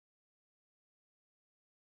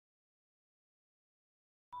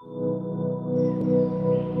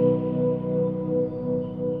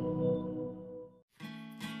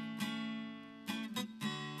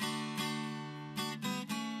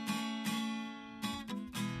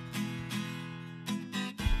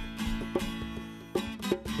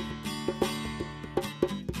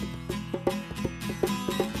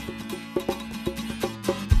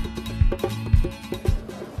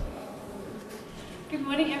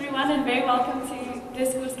everyone, and very welcome to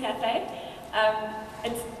Discourse Café.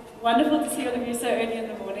 It's wonderful to see all of you so early in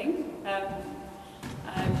the morning.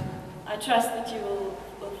 I trust that you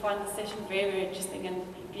will find the session very, very interesting and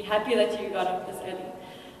be happy that you got up this early.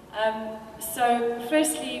 So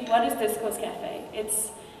firstly, what is Discourse Café?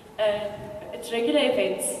 It's regular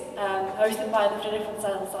events hosted by the Frederick and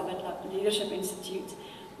Zyl-Slabbert Leadership Institute,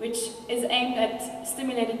 which is aimed at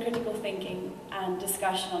stimulating critical thinking and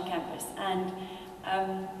discussion on campus.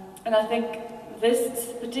 And I think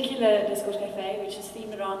this particular Discourse Café, which is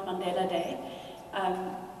themed around Mandela Day,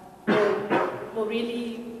 will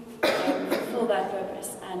really fulfill that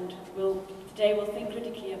purpose, and today we'll think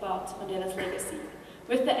critically about Mandela's legacy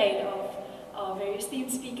with the aid of our very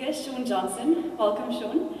esteemed speaker, Shaun Johnson. Welcome,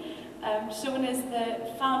 Shaun. Shaun is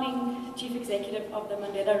the founding chief executive of the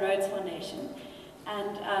Mandela Rhodes Foundation,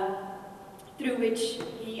 and through which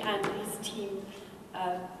he and his team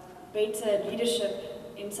better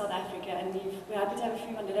leadership in South Africa, and we're happy to have a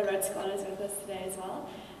few Mandela Rhodes scholars with us today as well.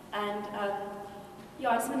 And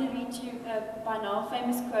yeah, I just want to read you by now a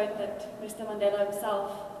famous quote that Mr. Mandela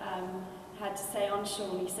himself had to say on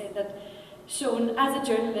Shaun. He said that Shaun, as a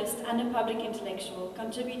journalist and a public intellectual,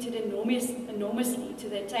 contributed enormously to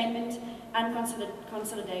the attainment and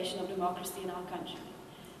consolidation of democracy in our country.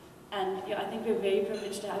 And yeah, I think we're very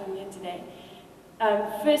privileged to have him here today.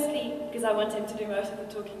 Firstly, because I want him to do most of the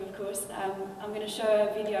talking, of course, I'm going to show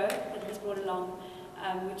a video that he's brought along,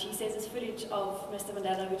 which he says is footage of Mr.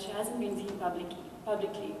 Mandela, which hasn't been seen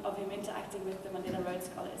publicly of him interacting with the Mandela Rhodes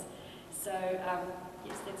scholars. So,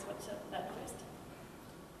 yes, let's watch that first.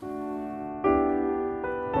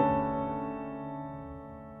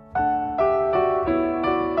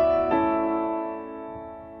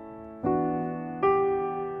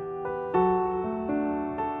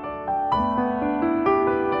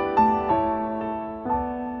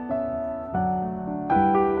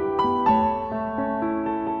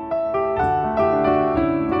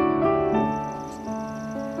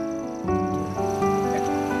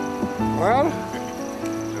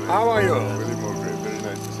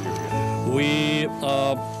 We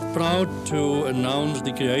are proud to announce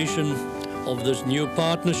the creation of this new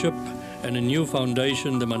partnership and a new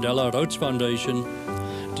foundation, the Mandela Rhodes Foundation,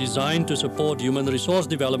 designed to support human resource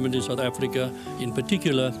development in South Africa in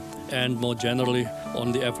particular and more generally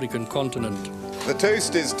on the African continent. The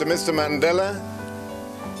toast is to Mr. Mandela,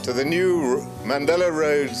 to the new Mandela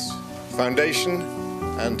Rhodes Foundation,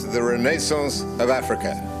 and to the Renaissance of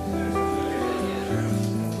Africa.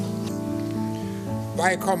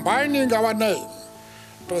 By combining our name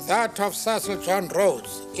to that of Cecil John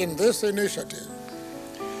Rhodes in this initiative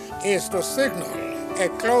is to signal a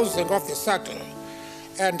closing of the circle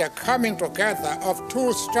and a coming together of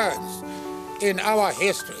two strands in our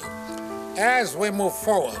history as we move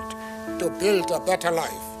forward to build a better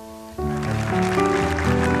life.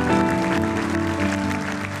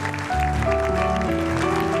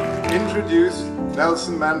 Introduce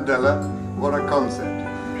Nelson Mandela. What a concept.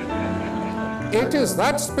 It is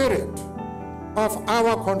that spirit of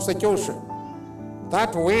our Constitution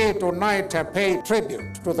that we tonight pay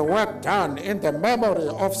tribute to the work done in the memory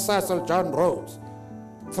of Cecil John Rhodes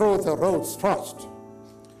through the Rhodes Trust,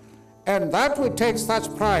 and that we take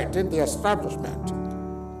such pride in the establishment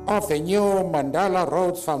of the new Mandela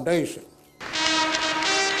Rhodes Foundation.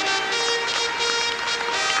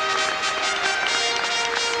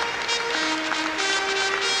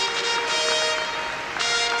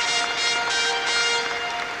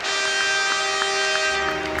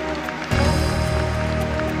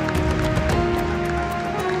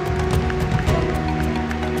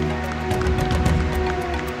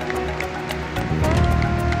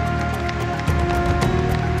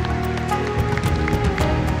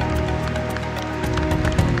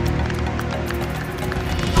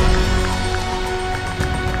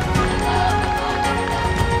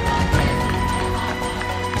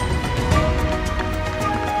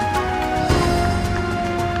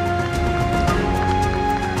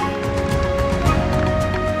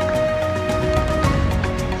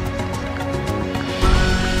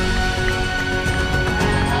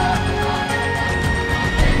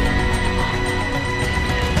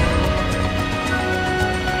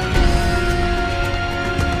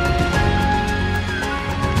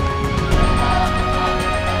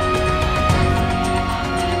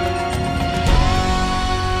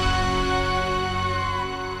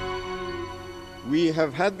 We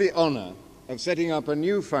have had the honor of setting up a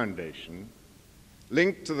new foundation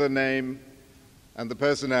linked to the name and the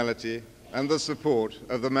personality and the support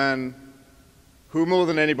of the man who, more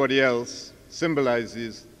than anybody else,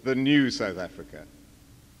 symbolizes the new South Africa,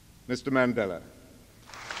 Mr. Mandela.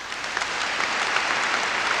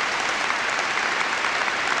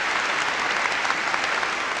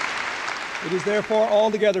 It is therefore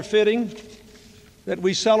altogether fitting that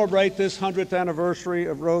we celebrate this 100th anniversary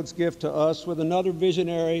of Rhodes' gift to us with another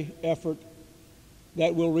visionary effort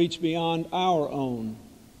that will reach beyond our own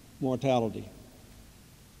mortality.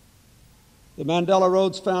 The Mandela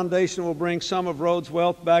Rhodes Foundation will bring some of Rhodes'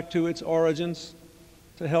 wealth back to its origins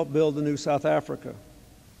to help build a new South Africa.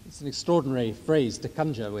 It's an extraordinary phrase to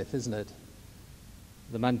conjure with, isn't it?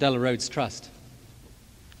 The Mandela Rhodes Trust.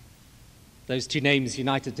 Those two names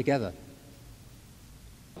united together.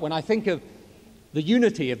 When I think of the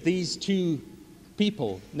unity of these two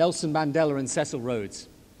people, Nelson Mandela and Cecil Rhodes,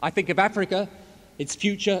 I think of Africa, its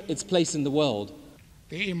future, its place in the world.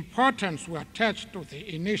 The importance we attach to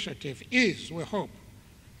the initiative is, we hope,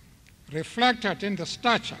 reflected in the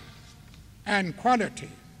stature and quality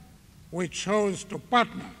we chose to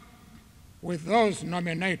partner with those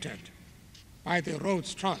nominated by the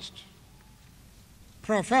Rhodes Trust.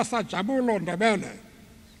 Professor Jabulo Ndebele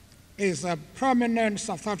is a prominent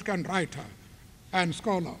South African writer and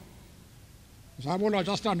scholar. Jabulo,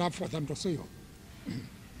 just stand up for them to see you.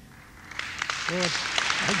 Good.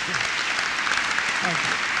 Thank you. Thank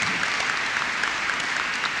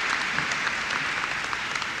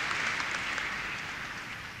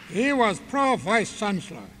you. He was Pro-Vice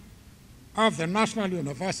Chancellor of the National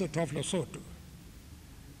University of Lesotho,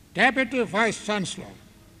 Deputy Vice Chancellor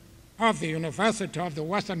of the University of the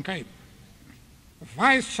Western Cape,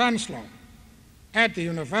 Vice Chancellor at the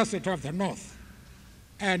University of the North,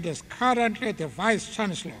 and is currently the Vice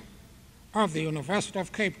Chancellor of the University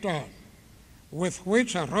of Cape Town, with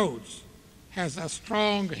which Rhodes has a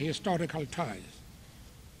strong historical ties.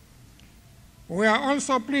 We are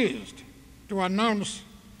also pleased to announce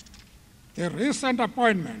the recent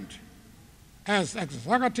appointment as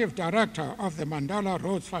Executive Director of the Mandela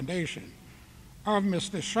Rhodes Foundation of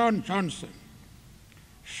Mr. Shaun Johnson.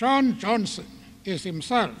 Shaun Johnson is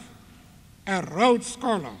himself a Rhodes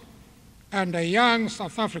Scholar and a young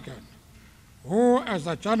South African who, as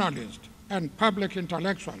a journalist and public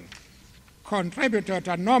intellectual, contributed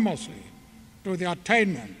enormously to the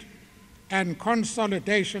attainment and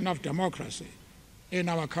consolidation of democracy in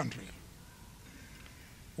our country.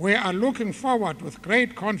 We are looking forward with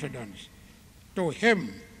great confidence to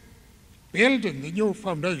him building the new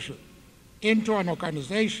foundation into an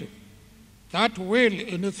organization that will,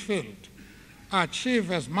 in its field,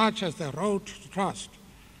 achieve as much as the Rhodes Trust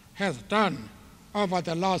has done over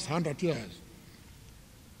the last 100 years.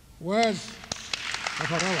 Where's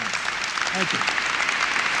Dr. Rowan? Thank you.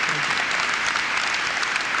 Thank you.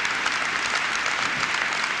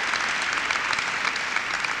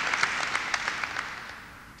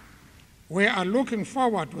 We are looking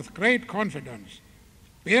forward with great confidence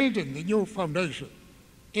building the new foundation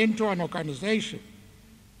into an organization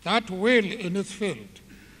that will, in its field,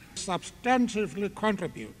 substantively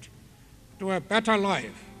contribute to a better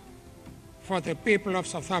life for the people of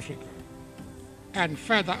South Africa and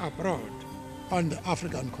further abroad on the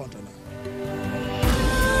African continent.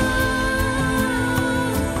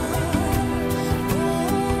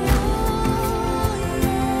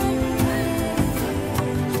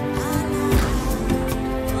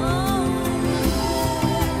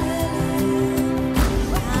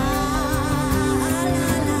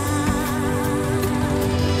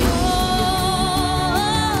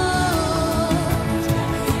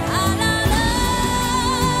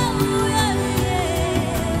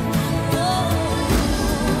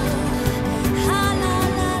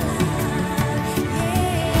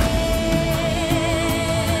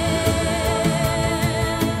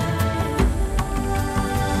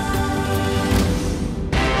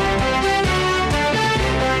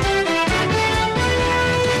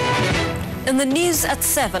 In the news at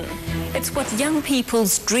 7, it's what young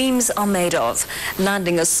people's dreams are made of.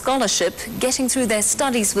 Landing a scholarship, getting through their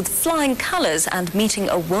studies with flying colours and meeting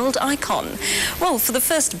a world icon. Well, for the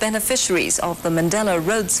first beneficiaries of the Mandela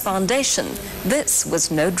Rhodes Foundation, this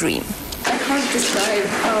was no dream. I can't describe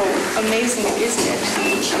how amazing it is yet.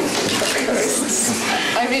 Of course.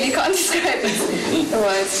 I really can't describe it. The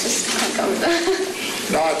words just can't come with that.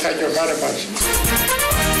 No, thank you very much.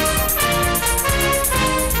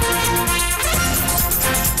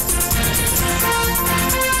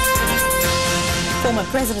 Former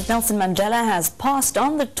President Nelson Mandela has passed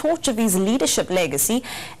on the torch of his leadership legacy.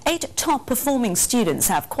 8 top-performing students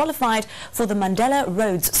have qualified for the Mandela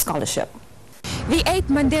Rhodes Scholarship. The 8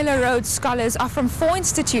 Mandela Rhodes Scholars are from 4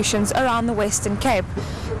 institutions around the Western Cape.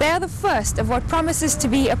 They are the first of what promises to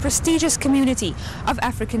be a prestigious community of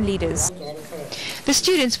African leaders. The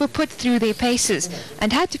students were put through their paces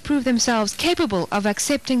and had to prove themselves capable of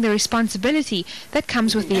accepting the responsibility that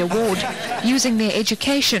comes with the award, using their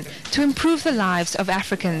education to improve the lives of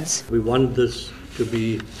Africans. We want this to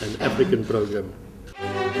be an African program.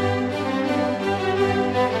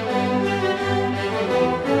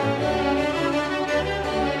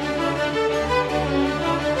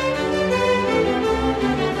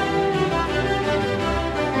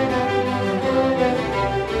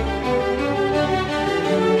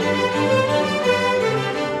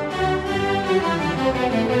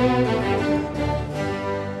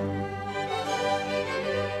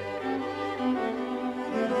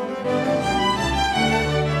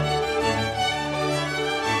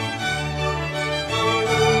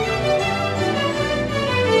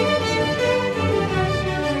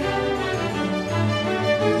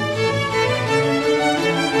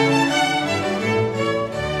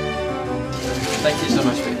 Thank you so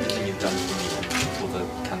much for everything you've done for me and for the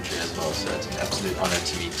country as well. So it's an absolute honor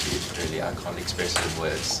to meet you. Really, I can't express it in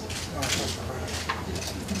words.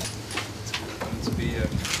 To be,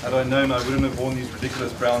 had I known, I wouldn't have worn these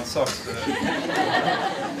ridiculous brown socks. You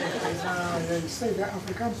say the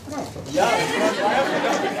African stuff. Yeah,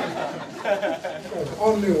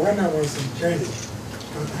 only when I was in jail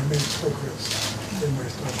that I made progress in my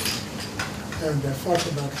studies. And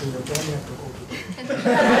fortunately, you don't have to go to jail.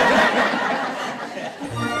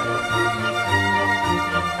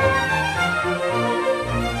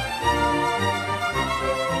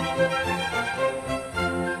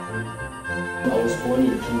 I was born in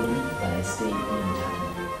Kingdom, but I stayed in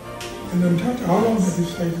Mthatha. And in Mthatha, how long have you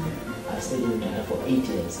stayed there? I stayed in Mthatha for 8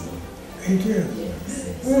 years now. 8 years? Yes.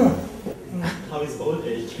 Oh. How is old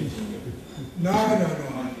age treating you? No.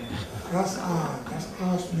 Just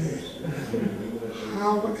ask me,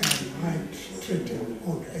 how am I treating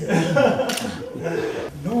old age?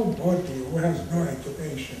 Nobody who has no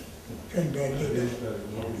education can be a leader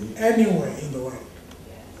anywhere in the world.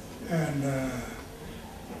 And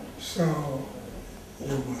so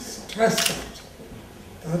you must stress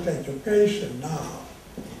that education now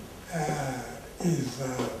is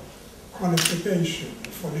a qualification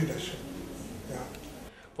for leadership. Yeah.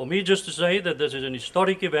 For me, just to say that this is an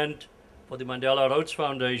historic event for the Mandela Rhodes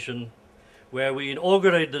Foundation, where we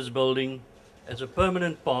inaugurate this building as a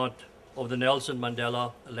permanent part of the Nelson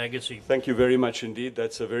Mandela legacy. Thank you very much indeed.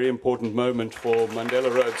 That's a very important moment for Mandela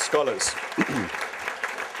Rhodes scholars.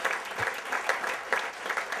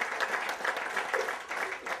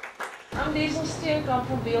 I'm Diesel Steenkamp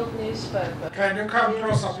from Beeld Newspaper. Can you come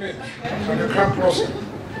closer, please? Can you come closer?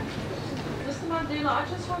 Mr. Mandela, I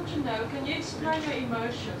just want to know, can you explain your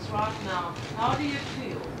emotions right now? How do you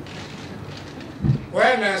feel?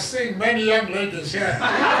 Well, I see many young ladies here.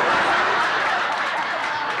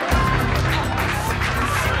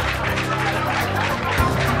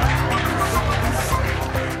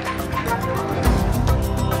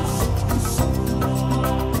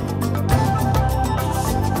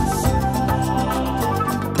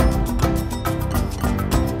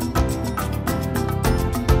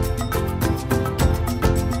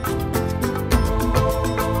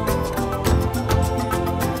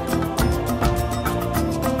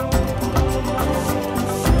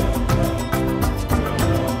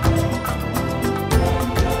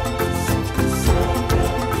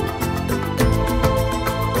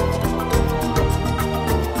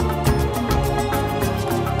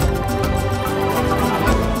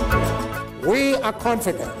 We are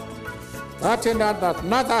confident that in another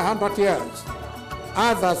 100 years,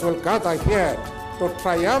 others will gather here to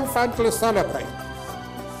triumphantly celebrate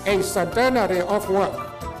a centenary of work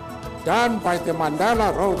done by the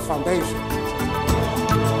Mandela Rhodes Foundation.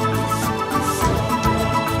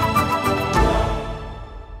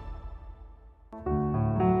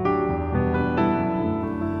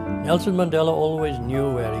 Nelson Mandela always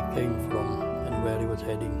knew where he came from and where he was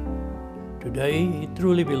heading. Today, he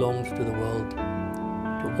truly belongs to the world,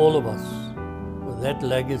 to all of us, with that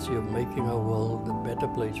legacy of making our world a better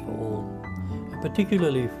place for all, and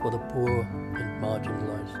particularly for the poor and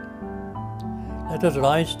marginalized. Let us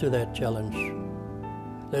rise to that challenge.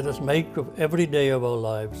 Let us make of every day of our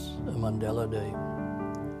lives a Mandela Day,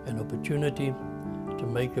 an opportunity to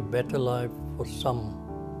make a better life for some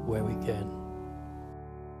where we can.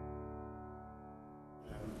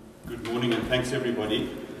 Good morning and thanks everybody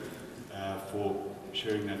for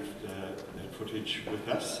sharing that footage with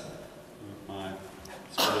us. My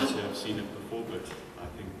scholars here have seen it before, but I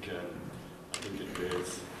think it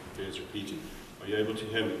bears repeating. Are you able to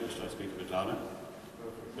hear me? Should I speak a bit louder?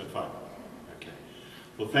 That's fine. Okay.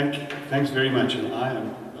 Well, thanks very much, and I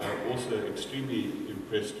am also extremely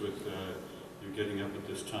impressed with you getting up at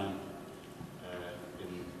this time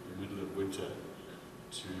winter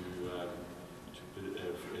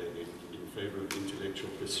in favour of intellectual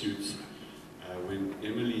pursuits. When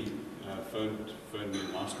Emily phoned me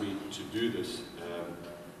and asked me to do this,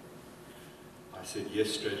 I said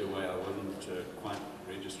yes straight away. I wasn't quite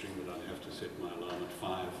registering that I'd have to set my alarm at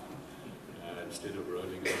 5 instead of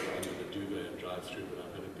rolling over under the duvet and drive through. But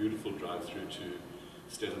I've had a beautiful drive through to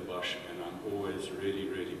Stellenbosch, and I'm always really,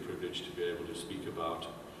 really privileged to be able to speak about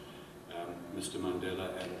Mr. Mandela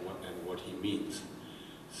and what he means.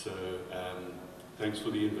 So thanks for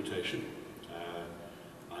the invitation.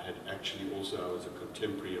 I had actually also, I was a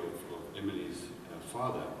contemporary of Emily's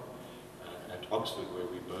father at Oxford, where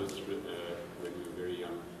we both, when we were very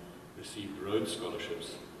young, received Rhodes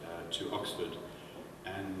scholarships to Oxford.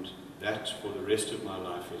 And that, for the rest of my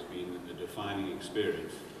life, has been a defining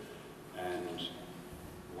experience. And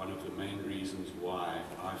one of the main reasons why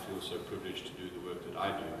I feel so privileged to do the work that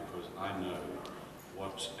I do, because I know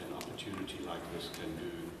what an opportunity like this can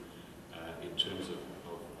do in terms of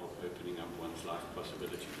opening up one's life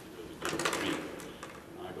possibilities. Because it didn't me.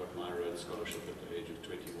 When I got my Rhodes scholarship at the age of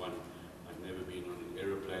 21, I'd never been on an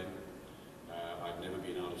aeroplane. I'd never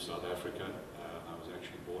been out of South Africa. I was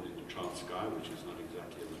actually born in the Transkei, which is not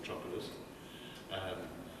exactly a metropolis.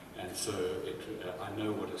 And so I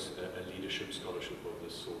know what a leadership scholarship of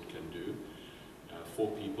this sort can do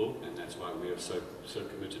for people, and that's why we are so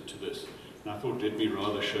committed to this. And I thought, let me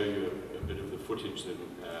rather show you a bit of the footage than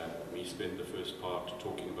me spend the first part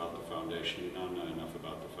talking about the foundation. You now know enough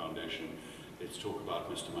about the foundation. Let's talk about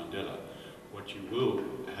Mr. Mandela. What you will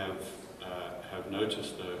have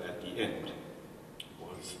noticed, though, at the end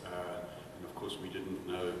was, and of course we didn't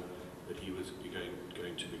know that he was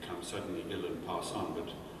going to become suddenly ill and pass on, but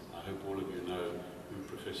I hope all of you know who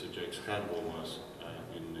Professor Zyl-Slabbert was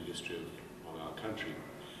in the history of our country.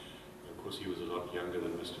 Of course, he was a lot younger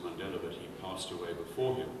than Mr. Mandela, but he passed away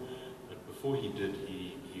before him. But before he did,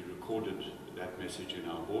 he recorded that message in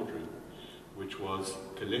our boardroom, which was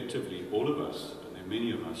collectively all of us, and there are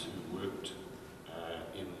many of us who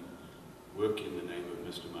work in the name of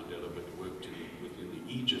Mr. Mandela, but worked within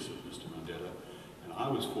the aegis of Mr. Mandela. And I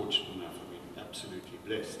was fortunate enough, I mean, absolutely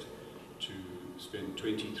blessed, to spend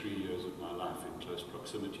 23 years of my life in close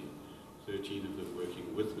proximity, 13 of them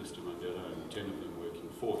working with Mr. Mandela and 10 of them working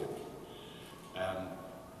for him.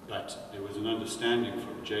 But there was an understanding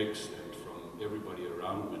from Jakes and from everybody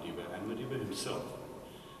around Madiba and Madiba himself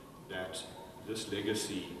that this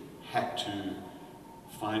legacy had to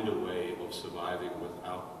find a way of surviving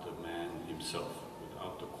without the man himself,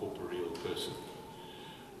 without the corporeal person,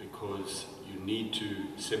 because you need to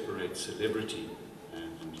separate celebrity,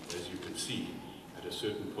 and as you can see, at a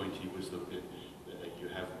certain point he was you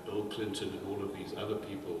have Bill Clinton and all of these other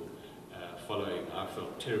people following. I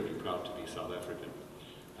felt terribly proud to be South African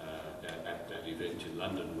at that event in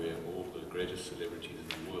London, where all the greatest celebrities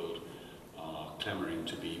in the world are clamoring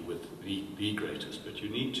to be with the greatest. But you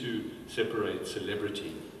need to separate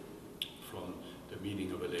celebrity from the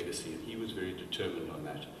meaning of a legacy, and he was very determined on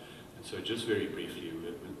that. And so just very briefly,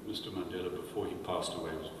 Mr. Mandela, before he passed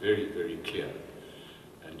away, was very, very clear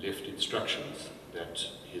and left instructions that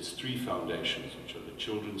his 3 foundations, which are the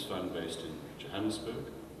Children's Fund based in Johannesburg,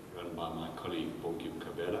 run by my colleague Bongi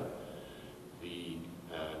Mkabela, the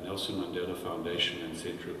Nelson Mandela Foundation and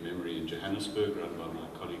Centre of Memory in Johannesburg, run by my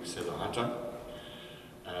colleague Selohata,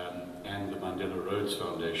 and the Mandela Rhodes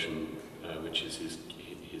Foundation, which is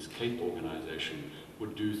his Cape organization,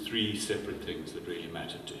 would do 3 separate things that really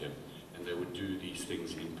mattered to him, and they would do these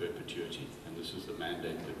things in perpetuity, and this is the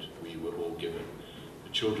mandate that we were all given. The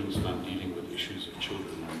Children's Fund dealing with issues of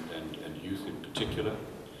children and youth in particular,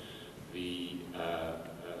 the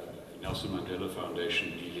Nelson Mandela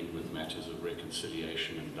Foundation dealing with matters of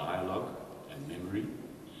reconciliation and dialogue and memory,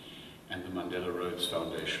 and the Mandela Rhodes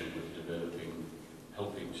Foundation with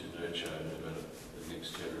helping to nurture and develop the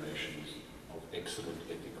next generations of excellent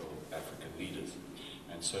ethical African leaders.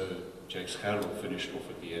 And so Jakes Gerald finished off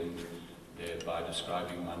at the end there by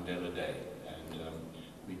describing Mandela Day, and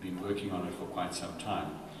we've been working on it for quite some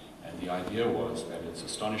time. And the idea was, and it's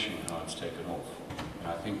astonishing how it's taken off, and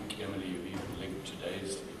I think, Emily, you've even linked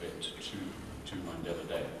today's event to Mandela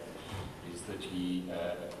Day, is that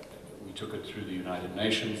we took it through the United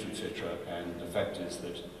Nations, etc., and the fact is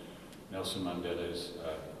that Nelson Mandela is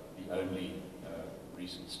the only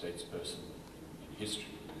recent statesperson in history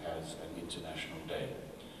who has an international day.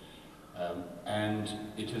 And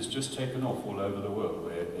it has just taken off all over the world,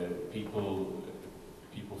 where people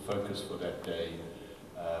focus for that day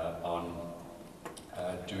on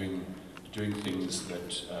doing things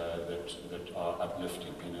that are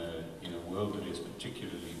uplifting in a world that is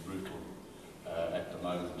particularly brutal at the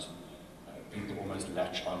moment. People almost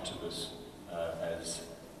latch onto this as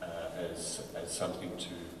something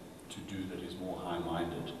to do that is more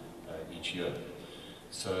high-minded each year.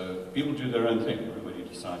 So people do their own thing. Everybody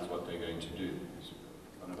decides what they're going to do.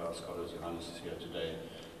 One of our scholars, Johannes, is here today.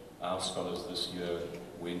 Our scholars this year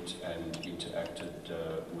went and interacted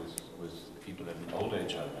with people at an old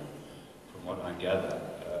age home. From what I gather,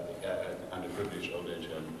 underprivileged old age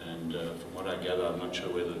home, and from what I gather, I'm not sure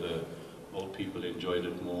whether the old people enjoyed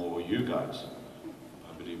it more or you guys.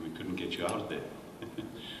 I believe we couldn't get you out there,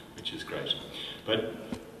 which is great. But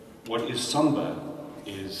what is somber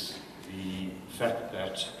is the fact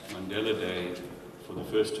that Mandela Day, for the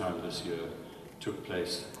first time this year, took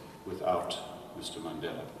place without Mr.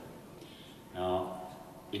 Mandela. Now,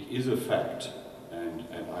 it is a fact, and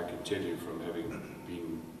I can tell you from having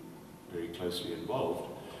been very closely involved,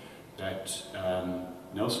 that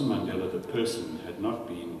Nelson Mandela, the person, had not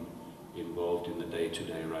been involved in the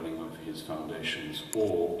day-to-day running of his foundations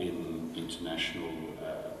or in international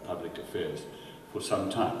public affairs for some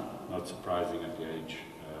time, not surprising at the age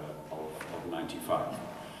of 95.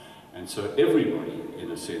 And so everybody,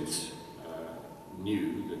 in a sense,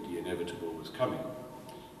 knew that the inevitable was coming.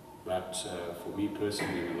 But for me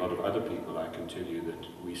personally and a lot of other people, I can tell you that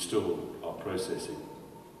we still are processing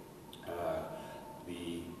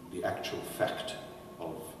the actual fact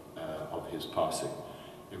of his passing.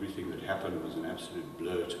 Everything that happened was an absolute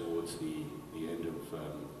blur towards the end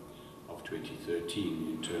of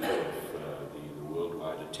 2013 in terms of the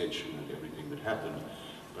worldwide attention and everything that happened.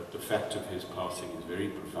 But the fact of his passing is very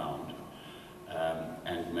profound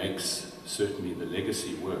and makes certainly the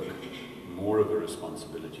legacy work more of a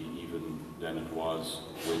responsibility even than it was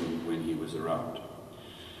when he was around.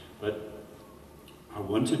 But I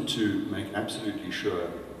wanted to make absolutely sure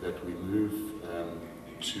that we move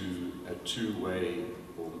to a two-way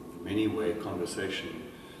or many-way conversation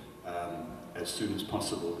as soon as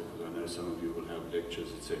possible, because I know some of you will have lectures,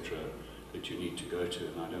 etc., that you need to go to,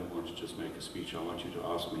 and I don't want to just make a speech, I want you to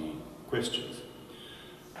ask me questions.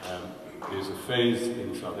 There's a phase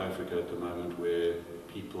in South Africa at the moment where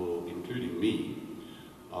people, including me,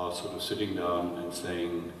 are sort of sitting down and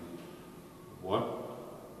saying, what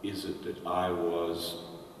is it that I was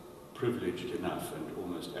privileged enough and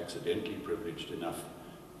almost accidentally privileged enough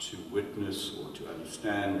to witness or to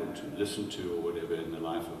understand or to listen to or whatever in the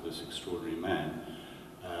life of this extraordinary man,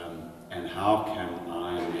 and how can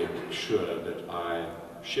I make sure that I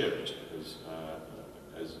share it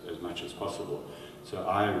as much as possible. So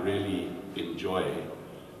I really enjoy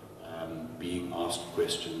being asked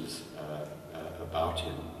questions about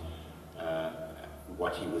him,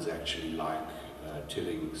 what he was actually like,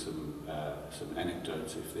 telling some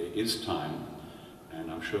anecdotes if there is time, and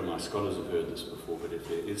I'm sure my scholars have heard this before, but if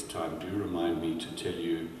there is time, do remind me to tell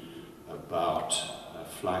you about a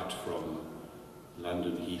flight from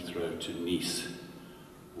London Heathrow to Nice,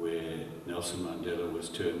 where Nelson Mandela was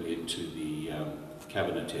turned into the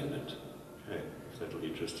cabin attendant. Okay, if that will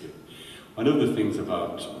interest you. One of the things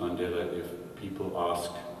about Mandela, if people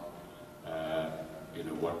ask,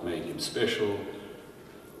 what made him special,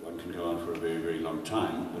 one can go on for a very, very long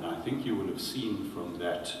time, but I think you will have seen from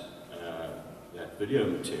that video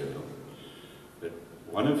material that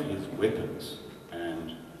one of his weapons,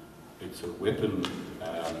 and it's a weapon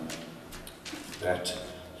that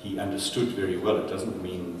he understood very well, it doesn't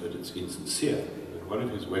mean that it's insincere, but one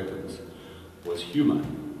of his weapons was humor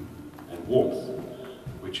and warmth,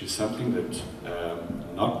 which is something that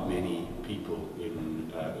not many people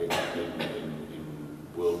in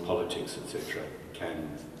world politics, etc.,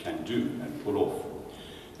 can do and pull off.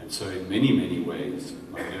 And so in many, many ways,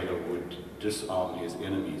 Mandela would disarm his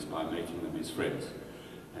enemies by making them his friends.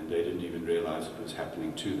 And they didn't even realize it was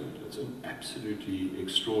happening to them. It's an absolutely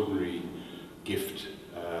extraordinary gift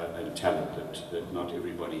and talent that not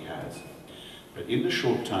everybody has. But in the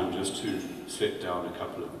short time, just to set down a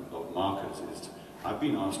couple of markers, is I've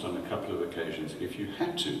been asked on a couple of occasions, if you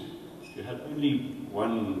had only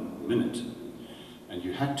 1 minute, and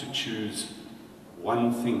you had to choose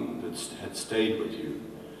one thing that had stayed with you,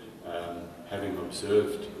 having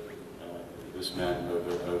observed this man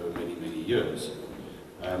over many, many years,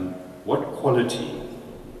 what quality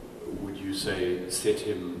would you say set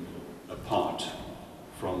him apart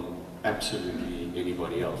from absolutely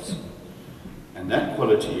anybody else? And that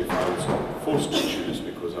quality, if I was forced to choose,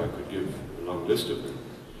 because I could give a long list of them,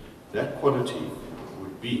 that quality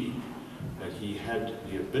would be that he had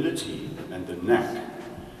the ability and the knack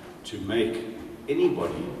to make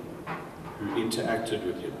anybody who interacted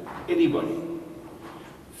with him, anybody,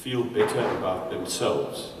 feel better about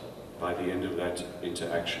themselves by the end of that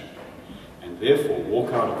interaction, and therefore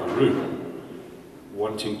walk out of the room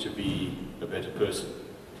wanting to be a better person.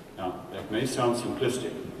 Now, that may sound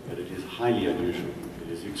simplistic, but it is highly unusual.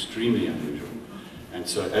 It is extremely unusual. And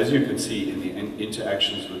so, as you can see in the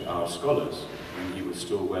interactions with our scholars, when he was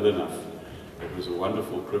still well enough, it was a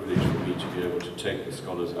wonderful privilege for me to be able to take the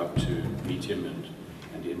scholars up to meet him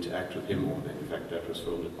and interact with him more. In fact, that was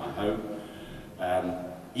filmed at my home.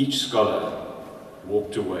 Each scholar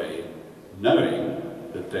walked away knowing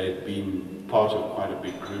that they'd been part of quite a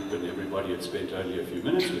big group and everybody had spent only a few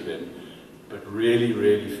minutes with him, but really,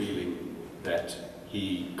 really feeling that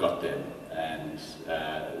he got them and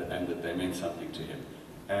that they meant something to him.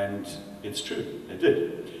 And it's true, they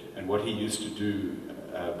did. And what he used to do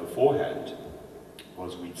beforehand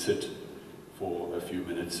was we'd sit for a few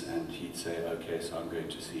minutes and he'd say, okay, so I'm going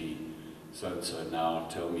to see so-and-so now,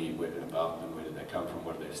 tell me about them, where did they come from,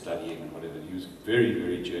 what are they studying, and whatever. He was very,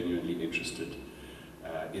 very genuinely interested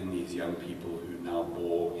in these young people who now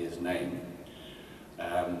bore his name.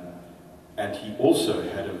 And he also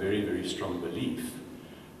had a very, very strong belief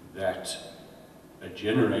that a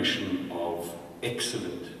generation of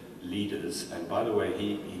excellent leaders, and by the way,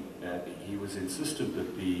 he was insistent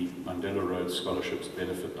that the Mandela Rhodes scholarships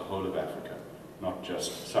benefit the whole of Africa, not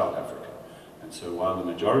just South Africa. And so while the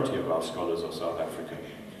majority of our scholars are South African,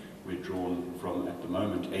 we're drawn from, at the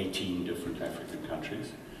moment, 18 different African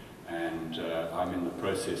countries. And I'm in the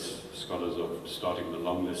process, scholars, of starting the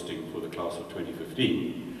long listing for the class of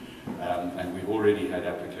 2015. And we've already had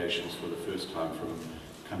applications for the first time from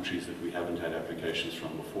countries that we haven't had applications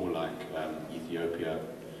from before, like Ethiopia,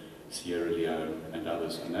 Sierra Leone, and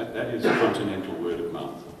others. And that is continental word of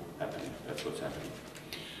mouth happening. That's what's happening.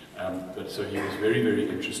 But so he was very, very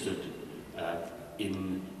interested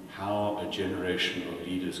in how a generation of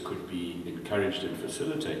leaders could be encouraged and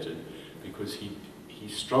facilitated, because he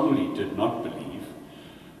strongly did not believe,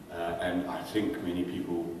 and I think many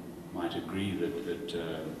people might agree that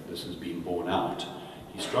this has been borne out,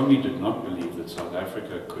 he strongly did not believe that South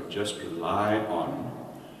Africa could just rely on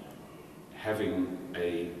having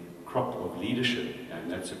a crop of leadership,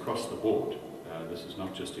 and that's across the board. This is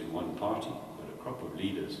not just in one party, but a crop of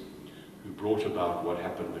leaders who brought about what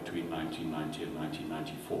happened between 1990 and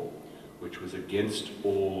 1994, which was against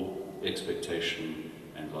all expectation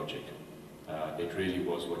and logic. It really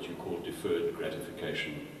was what you call deferred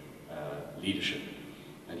gratification leadership.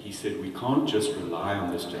 And he said, we can't just rely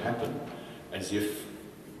on this to happen as if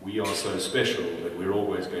we are so special that we're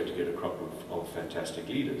always going to get a crop of fantastic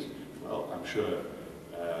leaders. Well, I'm sure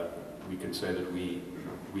we can say that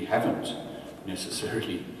we haven't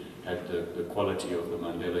necessarily had the quality of the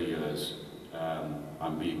Mandela years,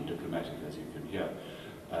 I'm being diplomatic as you can hear,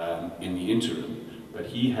 in the interim. But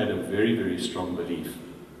he had a very, very strong belief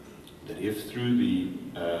that if through the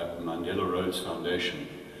Mandela Rhodes Foundation,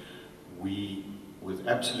 we, with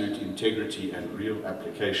absolute integrity and real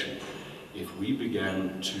application, if we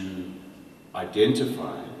began to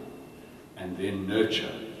identify and then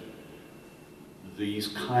nurture these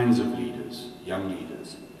kinds of leaders, young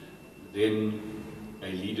leaders, then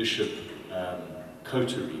a leadership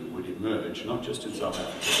coterie would emerge, not just in South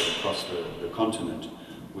Africa, but across the continent,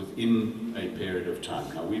 within a period of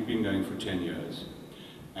time. Now, we've been going for 10 years,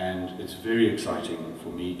 and it's very exciting for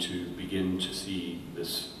me to begin to see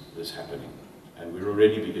this happening. And we're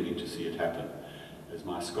already beginning to see it happen. As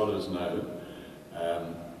my scholars know,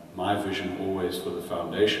 my vision always for the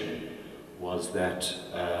foundation was that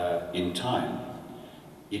in time,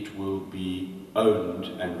 it will be owned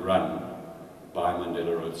and run by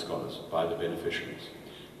Mandela Rhodes scholars, by the beneficiaries.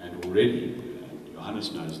 And already, and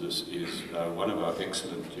Johannes knows this, is one of our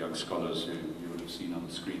excellent young scholars who you would have seen on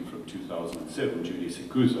the screen from 2007, Judy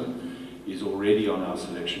Sikuza, is already on our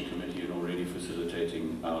selection committee and already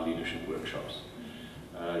facilitating our leadership workshops.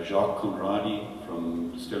 Jacques Conradi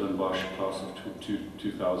from Stellenbosch, class of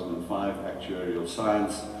 2005, actuarial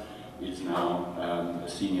science, is now a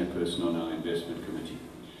senior person on our investment committee.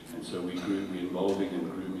 And so we're involving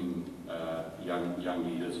and grooming young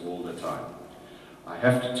leaders all the time. I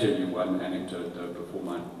have to tell you one anecdote though before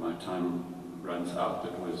my time runs out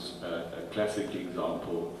that was a classic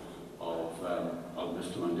example of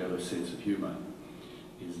Mr. Mandela's sense of humor,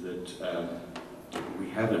 is that we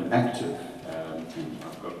have an active, and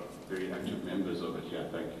I've got very active members of it here,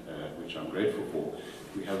 which I'm grateful for.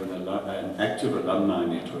 We have an active alumni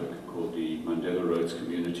network called the Mandela Rhodes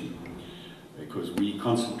Community, because we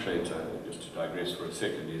concentrate, just to digress for a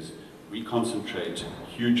second, is we concentrate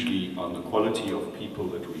hugely on the quality of people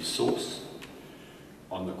that we source,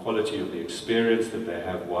 on the quality of the experience that they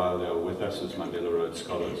have while they are with us as Mandela Rhodes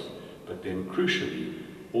scholars, but then crucially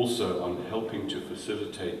also on helping to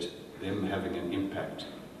facilitate them having an impact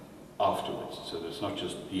afterwards. So that's not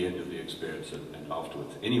just the end of the experience and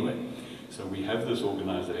afterwards. Anyway, So we have this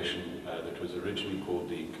organization that was originally called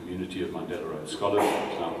the Community of Mandela Rhodes Scholars,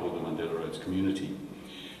 it's now called the Mandela Rhodes Community.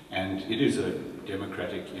 And it is a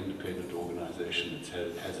democratic, independent organization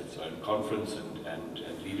that has its own conference and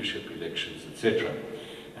leadership elections, etc.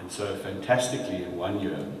 And so fantastically in 1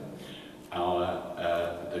 year,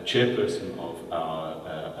 the chairperson of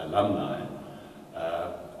our alumni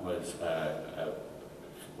was,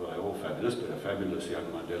 well, they're all fabulous, but a fabulous young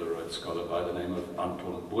Mandela Rhodes scholar by the name of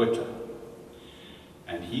Anton Botha.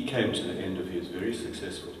 And he came to the end of his very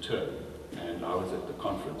successful term, and I was at the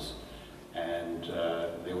conference, and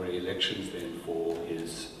there were elections then for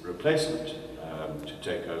his replacement to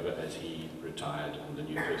take over as he retired and the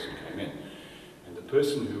new person came in. And the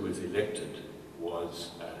person who was elected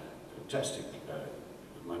was a fantastic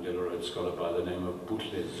Mandela Rhodes scholar by the name of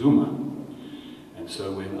Buhle Zuma. And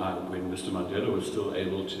so when Mr. Mandela was still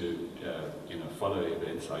able to follow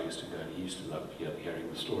events, I used to go, and he used to love hearing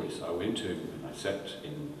the stories. So I went to him and I sat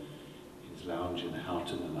in his lounge in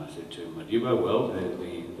Houghton and I said to him, Madiba, well,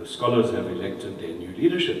 the scholars have elected their new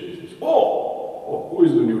leadership. He says, oh, who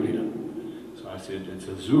is the new leader? So I said, it's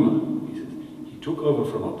a Zuma. He said, he took over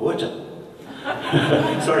from a Botha.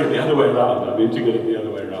 Sorry, the other way around. I meant to get it the other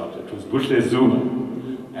way around. It was Buhle Zuma,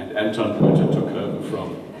 and Anton Botha took over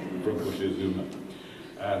from Buhle Zuma.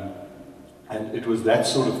 And it was that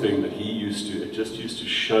sort of thing that he just used to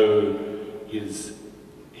show his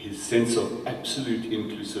sense of absolute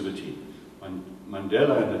inclusivity.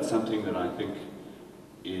 Mandela, and it's something that I think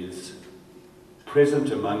is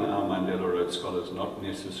present among our Mandela Rhodes scholars, not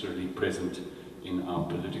necessarily present in our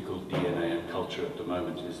political DNA and culture at the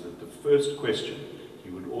moment, is that the first question he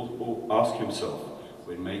would all ask himself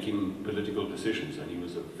when making political decisions, and he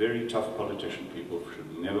was a very tough politician, people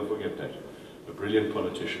should never forget that, a brilliant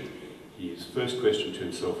politician, his first question to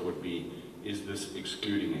himself would be, is this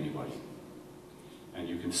excluding anybody? And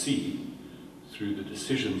you can see through the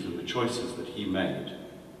decisions and the choices that he made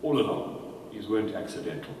all along, these weren't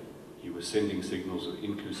accidental. He was sending signals of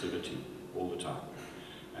inclusivity all the time.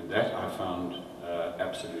 And that I found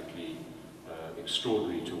absolutely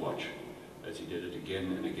extraordinary to watch, as he did it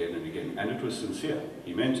again and again and again. And it was sincere,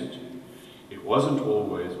 he meant it. It wasn't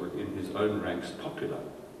always within his own ranks popular,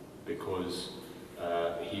 because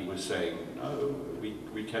he was saying, no,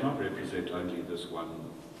 we cannot represent only this one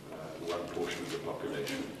portion of the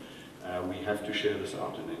population. We have to share this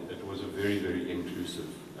out, and it was a very, very inclusive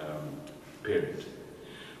period.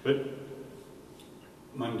 But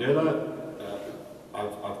Mandela,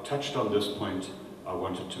 I've touched on this point, I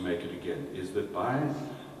wanted to make it again, is that by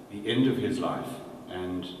the end of his life,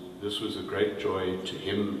 and this was a great joy to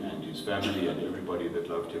him and his family and everybody that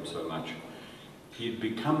loved him so much, he had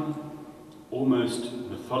become almost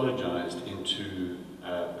mythologized into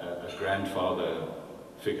a grandfather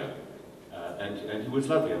figure. And he was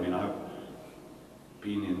lovely. I mean, I've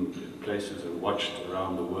been in places and watched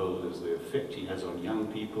around the world as the effect he has on young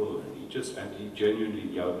people, and he genuinely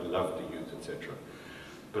loved the youth, etc.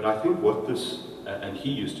 But I think what this, and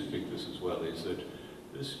he used to think this as well, is that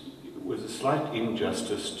this was a slight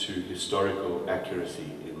injustice to historical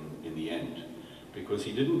accuracy in the end, because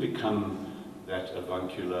he didn't become that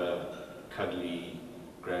avuncular, cuddly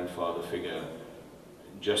grandfather figure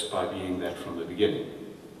just by being that from the beginning.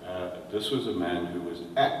 This was a man who was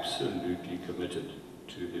absolutely committed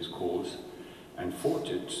to his cause and fought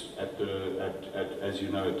it as you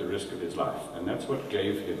know, at the risk of his life. And that's what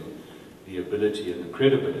gave him the ability and the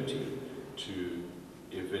credibility to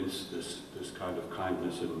evince this kind of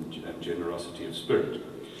kindness and generosity of spirit.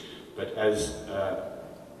 But as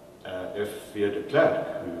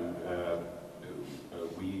FVZS,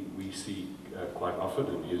 who we see quite often,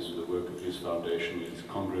 and the work of his foundation is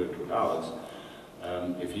congruent with ours,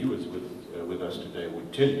 if he was with us today,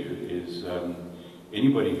 would tell you is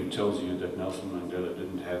anybody who tells you that Nelson Mandela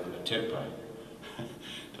didn't have a temper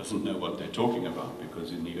doesn't know what they're talking about,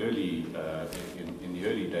 because in the early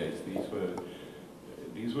days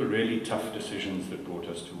these were really tough decisions that brought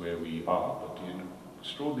us to where we are. But the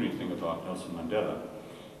extraordinary thing about Nelson Mandela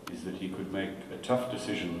is that he could make a tough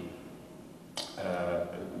decision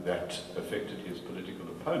that affected his political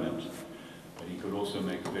opponent, but he could also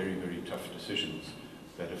make very, very tough decisions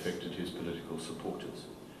that affected his political supporters,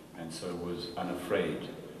 and so was unafraid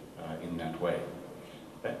in that way.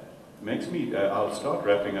 That makes me, I'll start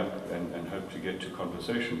wrapping up and hope to get to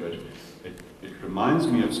conversation, but it reminds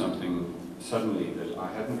me of something suddenly that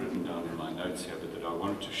I hadn't written down in my notes here, but that I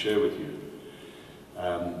wanted to share with you.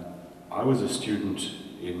 I was a student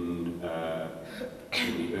in the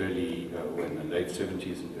early, in the late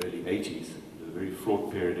 70s and early 80s, a very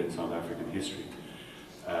fraught period in South African history.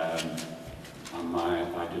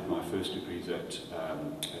 I did my first degrees at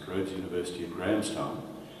Rhodes University in Grahamstown,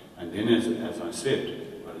 and then, as I said,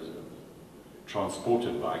 I was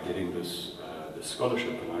transported by getting this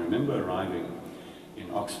scholarship. And I remember arriving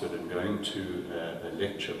in Oxford and going to a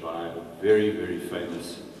lecture by a very, very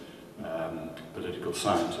famous political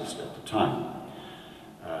scientist at the time.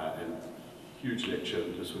 And huge lecture.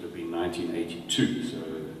 This would have been 1982, so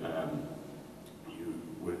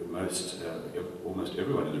almost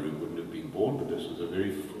everyone in the room wouldn't have been born, but this was a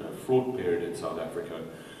very fraught period in South Africa.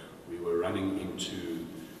 We were running into,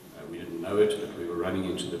 we didn't know it, but we were running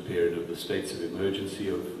into the period of the states of emergency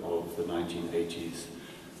of the 1980s,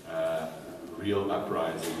 real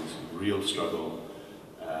uprisings, real struggle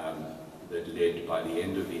that led by the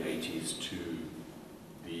end of the 80s to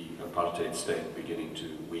the apartheid state beginning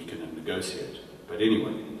to weaken and negotiate. But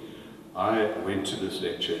anyway, I went to this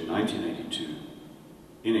lecture in 1982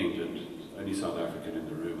 in England, only South African in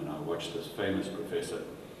the room, and I watched this famous professor.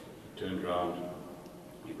 He turned around,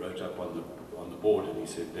 he wrote up on the board, and he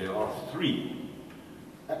said, there are 3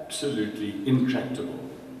 absolutely intractable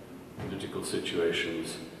political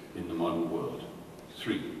situations in the modern world.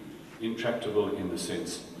 3. Intractable in the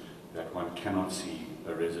sense that one cannot see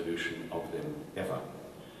a resolution of them ever.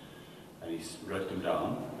 And he wrote them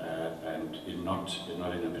down, and not in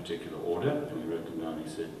a particular order, and he wrote them down. He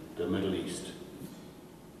said, the Middle East,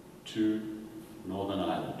 2, Northern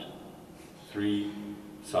Ireland, 3,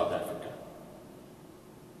 South Africa.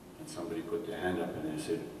 And somebody put their hand up and they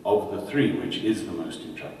said, of the 3, which is the most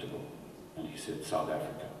intractable? And he said, South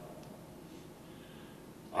Africa.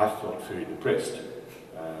 I felt very depressed.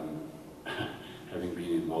 Having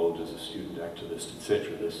been involved as a student activist,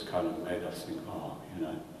 etc., this kind of made us think, oh, you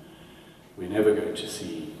know, we're never going to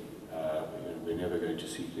see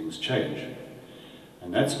things change.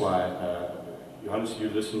 And that's why, Johannes, you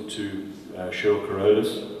listened to Cheryl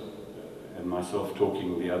Carolus and myself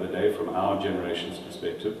talking the other day from our generation's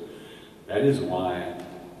perspective. That is why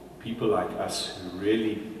people like us who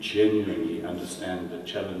really genuinely understand the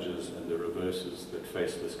challenges and the reverses that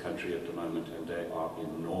face this country at the moment, and they are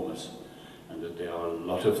enormous, and that there are a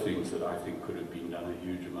lot of things that I think could have been done a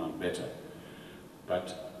huge amount better.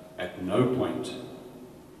 But at no point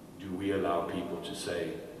do we allow people to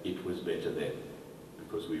say it was better then,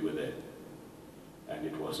 because we were there. And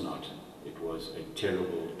it was not. It was a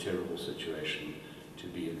terrible, terrible situation to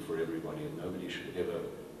be in for everybody, and nobody should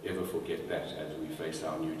ever forget that as we face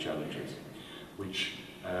our new challenges, which,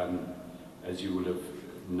 as you will have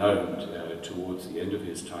known, towards the end of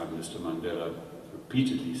his time, Mr. Mandela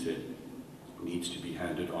repeatedly said needs to be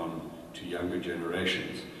handed on to younger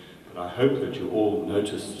generations. But I hope that you all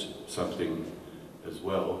noticed something as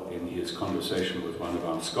well in his conversation with one of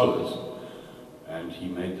our scholars, and he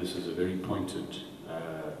made this as a very pointed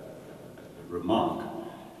remark,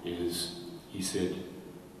 is he said,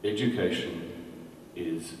 education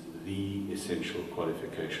is the essential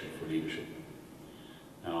qualification for leadership.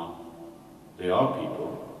 Now, there are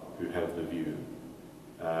people who have the view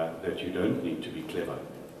that you don't need to be clever.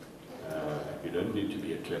 You don't need to be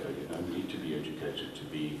you don't need to be educated to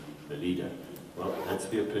be a leader. Well, that's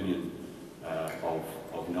the opinion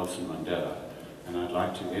of Nelson Mandela. And I'd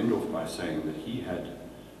like to end off by saying that he had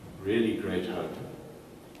really great hope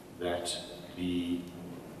that the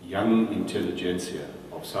young intelligentsia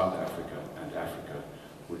of South Africa and Africa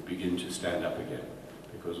would begin to stand up again.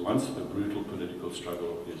 Because once the brutal political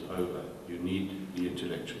struggle is over, you need the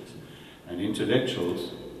intellectuals. And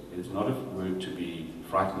intellectuals is not a word to be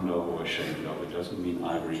frightened of or ashamed of. It doesn't mean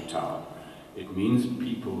ivory tower. It means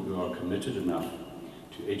people who are committed enough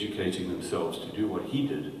to educating themselves to do what he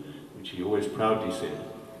did, which he always proudly said,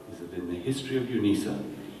 is that in the history of UNISA,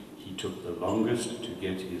 he took the longest to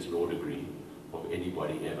get his law degree of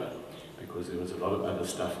anybody ever, because there was a lot of other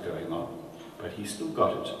stuff going on. But he still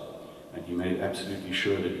got it, and he made absolutely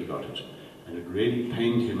sure that he got it. And it really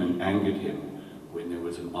pained him and angered him when there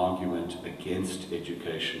was an argument against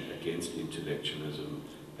education, against intellectualism,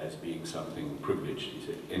 as being something privileged. He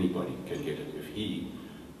said anybody can get it. If he,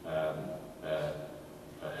 a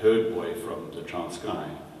herd boy from the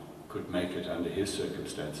Transkei, could make it under his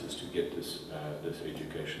circumstances to get this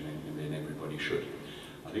education, and then everybody should.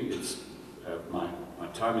 I think it's, my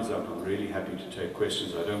time is up. I'm really happy to take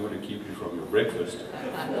questions. I don't want to keep you from your breakfast.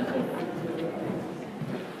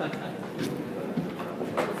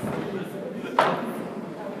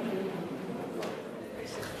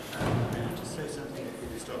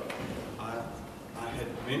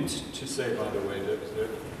 Meant to say, by the way, that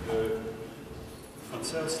the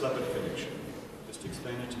Zyl-Slabbert connection, just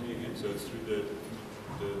explain it to me again, so it's through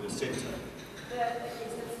the centre. The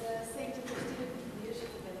Centre for Student Leadership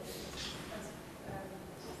Development.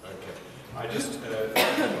 Okay. just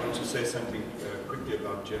want to say something quickly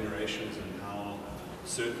about generations and how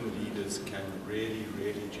certain leaders can really,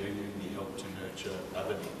 really genuinely help to nurture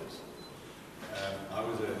other leaders. I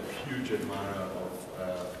was a huge admirer of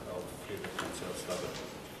Frederick and Zyl-Slabbert,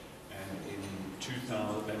 and in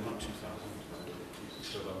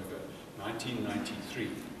 1993,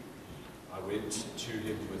 I went to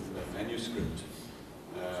him with a manuscript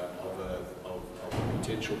of a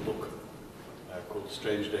potential book called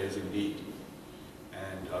Strange Days Indeed,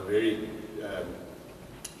 and I very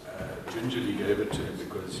gingerly gave it to him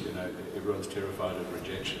because, you know, everyone's terrified of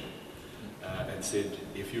rejection, and said,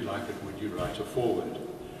 if you like it, would you write a foreword,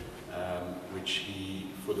 which he,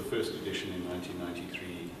 for the first edition in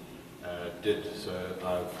 1993, did. So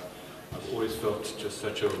I've always felt just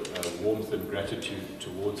such a warmth and gratitude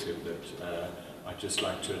towards him that I'd just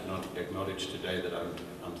like to acknowledge today that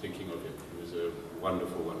I'm thinking of him. He was a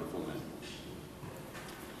wonderful, wonderful man.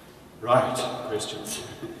 Right, questions?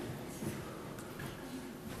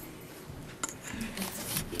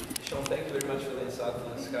 Shaun, thank you very much for the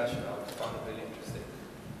insightful discussion. I found it really interesting.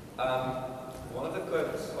 One of the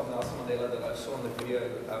quotes of Nelson Mandela that I saw in the video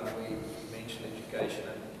where you mentioned education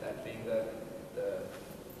and that being the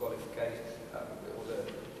qualification or the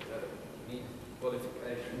need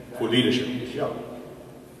qualification for leadership. Yeah.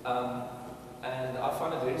 And I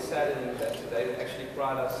find it very saddening that today we actually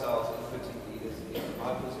pride ourselves in putting leaders in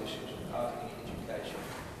high positions without any education,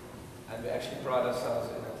 and we actually pride ourselves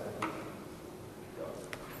in it.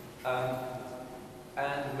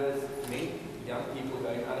 And with many young people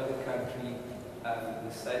going out of the country,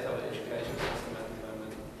 the state of our education system at the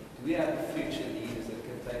moment, do we have future leaders that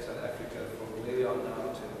can take South Africa from where we are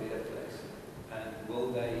now to a better place? And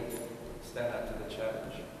will they stand up to the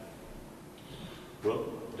challenge? Well,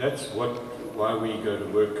 that's why we go to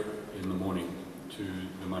work in the morning to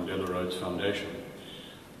the Mandela Rhodes Foundation.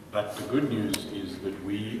 But the good news is that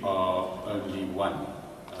we are only one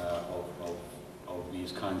of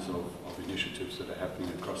these kinds of initiatives that are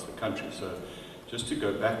happening across the country. So just to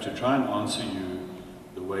go back to try and answer you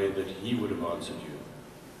the way that he would have answered you,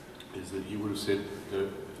 is that he would have said the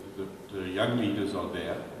young leaders are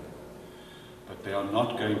there, but they are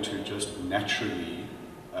not going to just naturally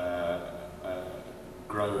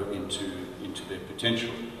grow into their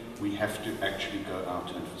potential. We have to actually go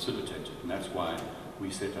out and facilitate it, and that's why we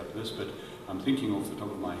set up this. But I'm thinking off the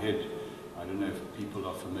top of my head, I don't know if people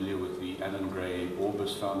are familiar with the Alan Gray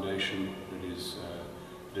Orbis Foundation that is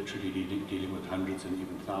literally dealing with hundreds and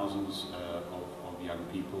even thousands of young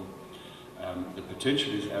people. The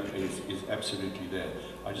potential is absolutely there.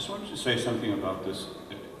 I just wanted to say something about this.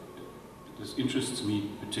 This interests me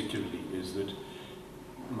particularly, is that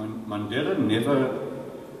Mandela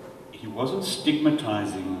he wasn't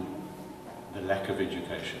stigmatizing the lack of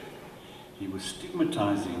education. He was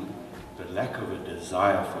stigmatizing the lack of a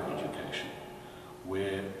desire for education,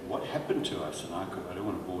 where what happened to us, and I don't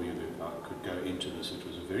want to bore you, but I could go into this, it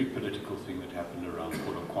was a very political thing that happened around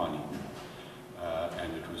Polokwane,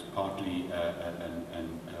 and it was partly a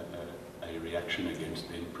reaction against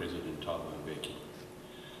then President Thabo Mbeki,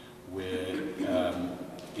 where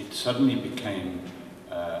it suddenly became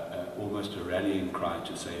almost a rallying cry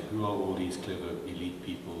to say, who are all these clever elite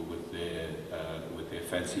people with their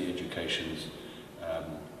fancy educations?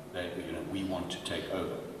 We want to take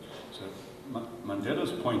over. So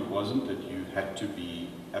Mandela's point wasn't that you had to be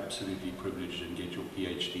absolutely privileged and get your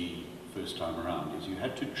PhD first time around. Is you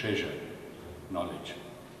had to treasure knowledge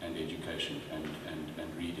and education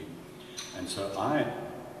and reading. And so I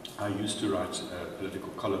used to write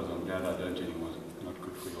political columns. I'm glad I don't anymore. Not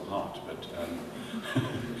good for your heart, but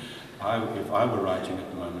if I were writing at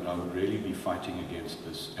the moment, I would really be fighting against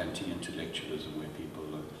this anti-intellectualism where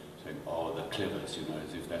people are saying, oh, the clevers,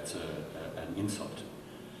 as if that's an insult.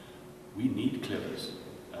 We need clevers.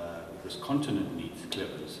 This continent needs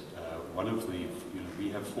clevers. One of the,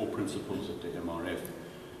 we have 4 principles at the MRF: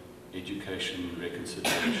 education,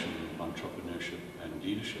 reconciliation, entrepreneurship, and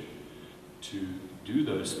leadership. To do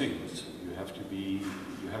those things, you have to be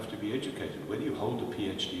educated. Whether you hold a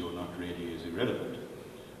PhD or not really is irrelevant.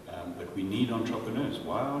 But we need entrepreneurs.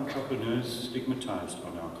 Why are entrepreneurs stigmatized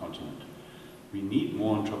on our continent? We need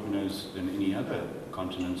more entrepreneurs than any other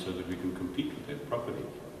continent so that we can compete with them properly.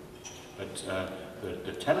 But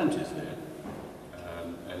the talent is there.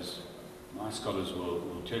 As my scholars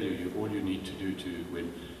will tell you, all you need to do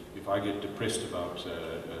if I get depressed about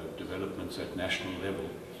developments at national level,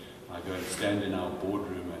 I go and stand in our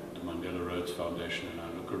boardroom at the Mandela Rhodes Foundation and I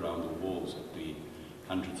look around the walls at the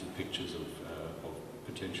hundreds of pictures of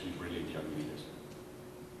potentially brilliant young leaders.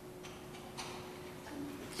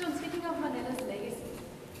 Shaun, speaking of Mandela's legacy,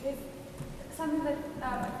 something that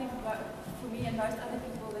I think for me and most other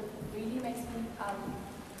people that really makes me,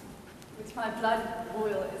 makes my blood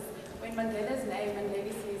boil is when Mandela's name and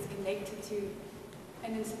legacy is connected to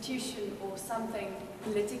an institution or something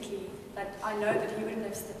politically that I know that he wouldn't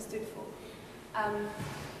have stood for.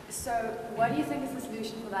 So what do you think is the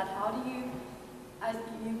solution for that? How do you, as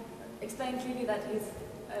you explained clearly that he's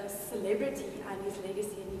a celebrity and his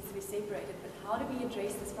legacy needs to be separated, but how do we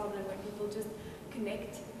address this problem when people just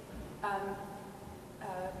connect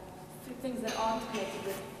things that aren't connected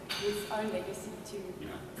with his own legacy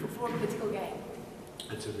for a political gain?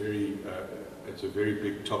 It's a very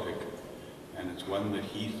big topic, and it's one that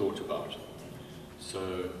he thought about.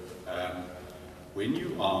 So when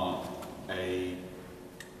you are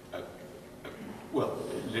well,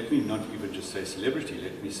 let me not even just say celebrity,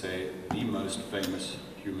 let me say the most famous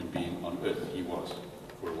human being on earth, he was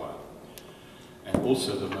for a while, and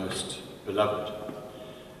also the most beloved.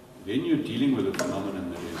 Then you're dealing with a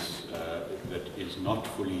phenomenon that is not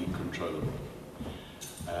fully controllable.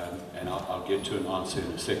 And I'll get to an answer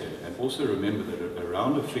in a second. And also remember that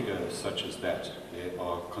around a figure such as that, there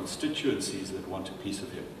are constituencies that want a piece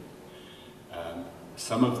of him.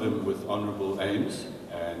 Some of them with honourable aims,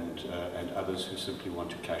 and others who simply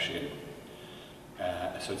want to cash in.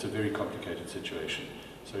 So it's a very complicated situation.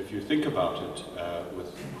 So if you think about it,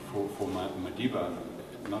 for Madiba,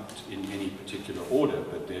 not in any particular order,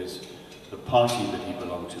 but there's the party that he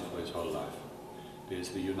belonged to for his whole life. There's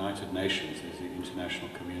the United Nations, there's the international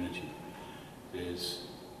community, there's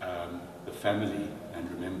the family, and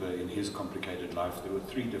remember in his complicated life there were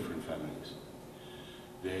 3 different families.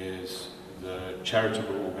 There's the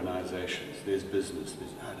charitable organizations, there's business,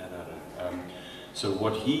 there's so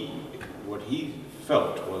what he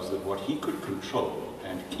felt was that what he could control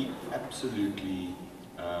and keep absolutely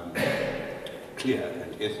clear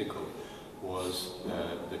and ethical was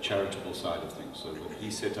the charitable side of things. So that he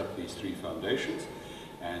set up these 3 foundations,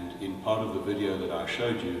 and in part of the video that I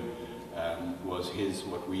showed you was his,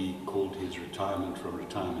 what we called his retirement from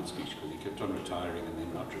retirement speech, because he kept on retiring and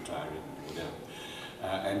then not retiring, whatever.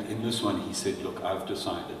 And in this one he said, look, I've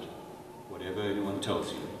decided, whatever anyone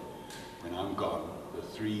tells you, when I'm gone, the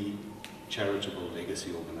 3 charitable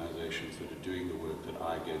legacy organizations that are doing the work that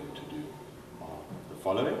I gave them to do are the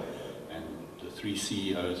following, and the 3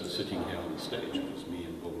 CEOs are sitting here on the stage. It was me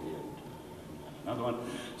and Bongi and another one.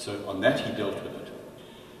 So on that he dealt with it.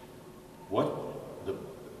 What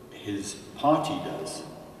his party does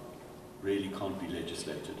really can't be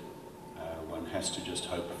legislated. One has to just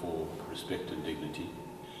hope for respect and dignity.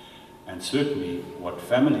 And certainly what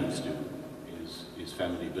families do is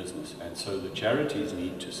family business. And so the charities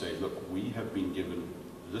need to say, look, we have been given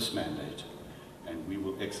this mandate, and we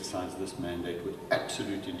will exercise this mandate with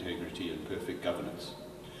absolute integrity and perfect governance.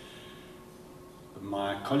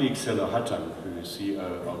 My colleague Selo Hatang, who is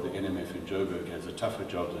CEO of the NMF in Joburg, has a tougher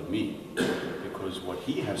job than me, because what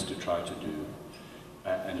he has to try to do,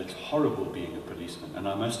 and it's horrible being a policeman. And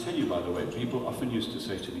I must tell you, by the way, people often used to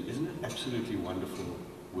say to me, isn't it absolutely wonderful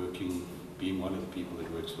being one of the people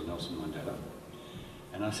that works for Nelson Mandela?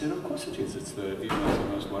 And I said, of course it is. It's the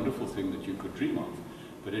most wonderful thing that you could dream of.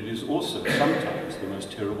 But it is also sometimes the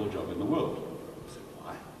most terrible job in the world. I said,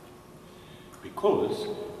 why? Because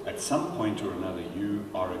at some point or another you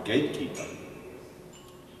are a gatekeeper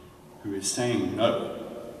who is saying no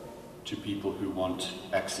to people who want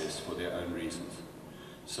access for their own reasons.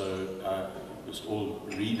 So just all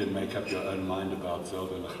read and make up your own mind about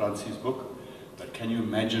Zyl-Slabbert's book, but can you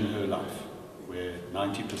imagine her life where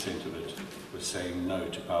 90% of it was saying no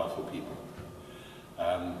to powerful people?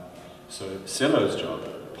 So Selo's job,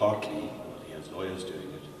 partly, he has lawyers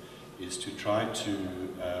doing it, is to try to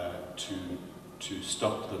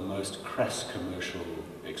stop the most crass commercial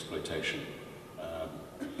exploitation.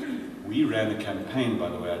 We ran a campaign, by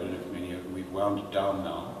the way, I don't know if many of you, we've wound it down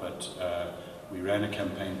now, but we ran a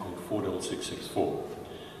campaign called 46664,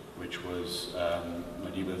 which was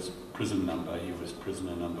Madiba's prison number. He was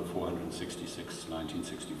prisoner number 466,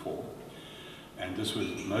 1964. And this was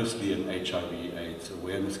mostly an HIV/AIDS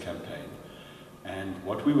awareness campaign. And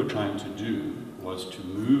what we were trying to do was to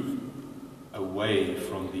move away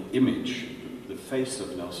from the image, the face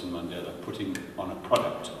of Nelson Mandela, putting on a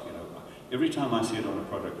product. You know, every time I see it on a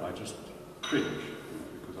product, I just cringe,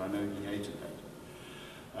 because I know he hated that.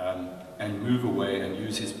 And move away and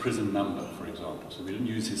use his prison number, for example. So we didn't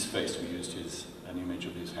use his face, we used an image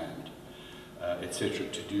of his hand, etc.,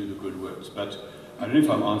 to do the good works. But I don't know if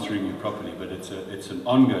I'm answering you properly, but it's an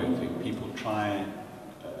ongoing thing. People try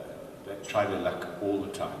their luck all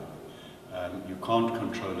the time. You can't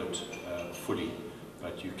control it fully,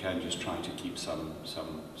 but you can just try to keep some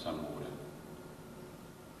order.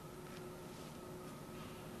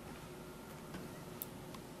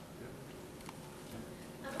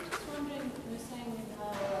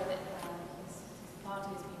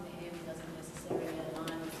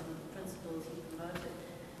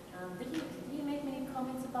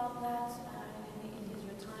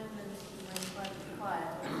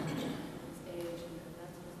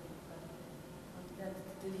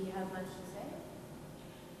 have much to say?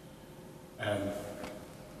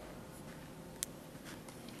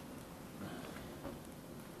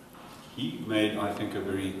 He made, I think, a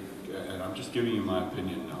very, and I'm just giving you my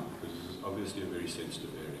opinion now, because this is obviously a very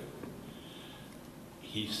sensitive area.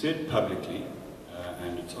 He said publicly,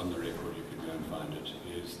 and it's on the record, you can go and find it,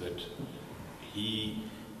 is that he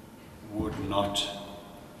would not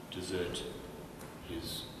desert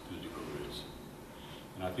his political roots.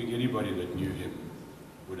 And I think anybody that knew him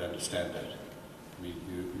would understand that. I mean,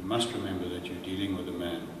 you must remember that you're dealing with a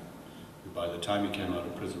man who by the time he came out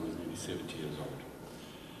of prison was nearly 70 years old.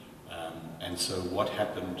 And so what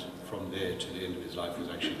happened from there to the end of his life was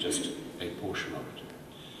actually just a portion of it.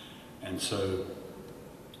 And so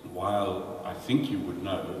while I think you would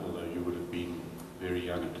know, although you would have been very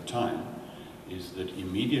young at the time, is that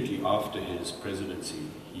immediately after his presidency,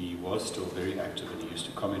 he was still very active and he used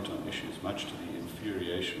to comment on issues, much to the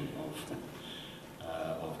infuriation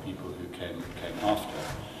of people who came after.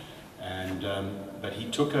 And but he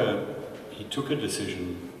took a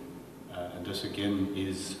decision, and this again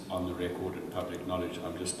is on the record and public knowledge.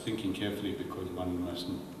 I'm just thinking carefully because one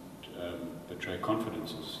mustn't betray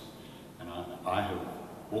confidences. And I have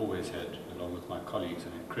always had, along with my colleagues,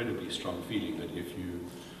 an incredibly strong feeling that if you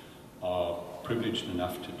are privileged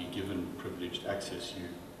enough to be given privileged access, you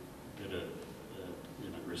better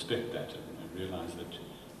respect that and realize that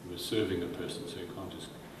you are serving a person, so you can't just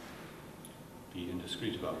be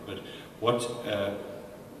indiscreet about it. But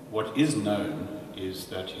what is known is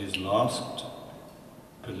that his last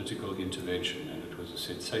political intervention, and it was a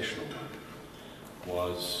sensational one,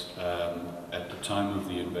 was at the time of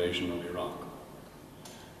the invasion of Iraq,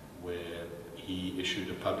 where he issued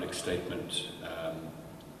a public statement,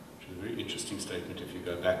 which is a very interesting statement if you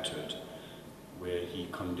go back to it, where he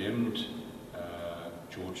condemned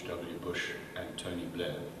George W. Bush and Tony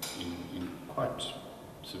Blair in quite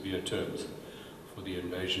severe terms for the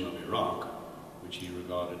invasion of Iraq, which he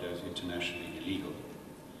regarded as internationally illegal,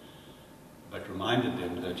 but reminded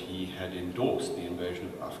them that he had endorsed the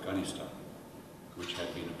invasion of Afghanistan, which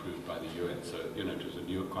had been approved by the UN. So, it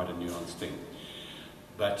was quite a nuanced thing.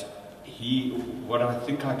 But what I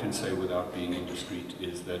think I can say without being indiscreet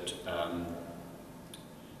is that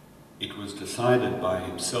it was decided by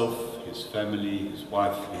himself, his family, his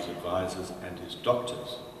wife, his advisors, and his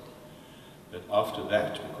doctors that after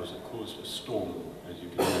that, because it caused a storm, as you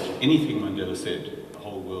can imagine, anything Mandela said, the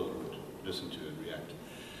whole world would listen to and react,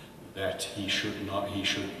 that he should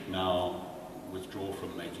now withdraw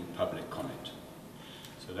from making public comment.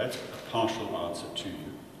 So that's a partial answer to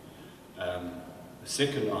you. The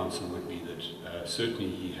second answer would be that certainly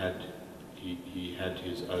he had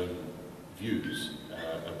his own views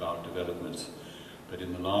about developments, but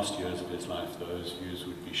in the last years of his life, those views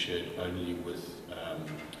would be shared only with,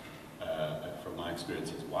 from my experience,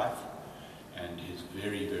 his wife and his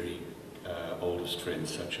very, very oldest friends,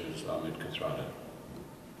 such as Ahmed Kathrada.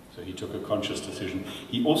 So he took a conscious decision.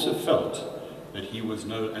 He also felt that he was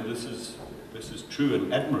and this is true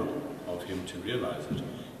and admirable of him to realize it,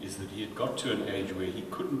 is that he had got to an age where he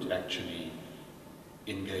couldn't actually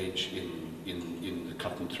engage in the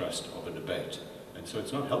cut and thrust of a debate. And so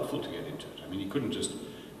it's not helpful to get into it. I mean, he couldn't just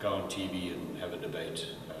go on TV and have a debate,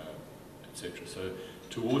 etc. So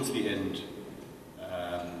towards the end,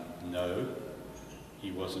 no,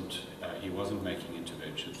 he wasn't making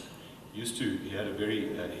interventions. He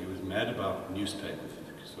was mad about newspapers,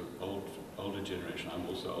 sort of older generation. I'm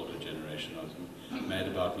also older generation. I was mad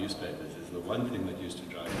about newspapers. The one thing that used to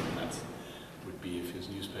drive him nuts would be if his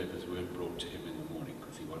newspapers weren't brought to him in the morning,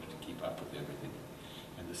 because he wanted to keep up with everything.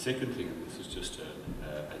 And the second thing, and this is just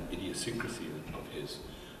an idiosyncrasy of his,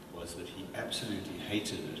 was that he absolutely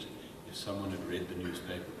hated it if someone had read the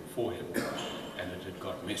newspaper before him and it had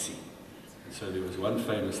got messy. And so there was one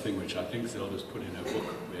famous thing which I think Zyl has put in her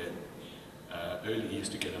book, where he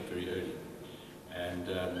used to get up very early, and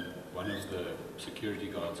one of the security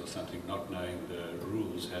guards or something, not knowing the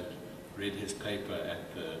rules, had read his paper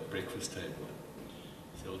at the breakfast table.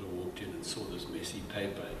 Zelda walked in and saw this messy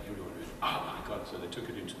paper, and everyone went, "Oh my God!" So they took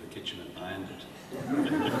it into the kitchen and ironed it.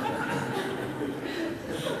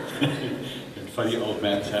 And funny old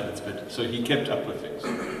man's habits, but so he kept up with things. I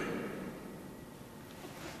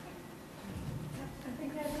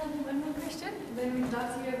think there's one more question. Then we'd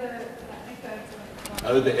love to hear the anecdote.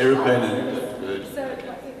 Oh, the aeroplane anecdote. Good. So,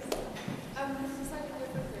 this is a slightly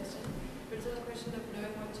different question, but it's a question of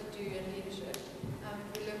knowing what to do in leadership.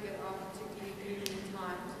 If we look at our particularly grueling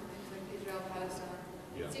times, things like Israel, Palestine,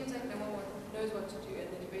 it seems like no one knows what to do, and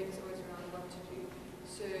the debate is always around what to do.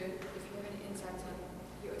 So, if you have any insights on,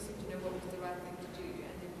 you always seem to know what is the right thing to do,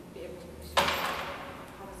 and then be able to pursue it.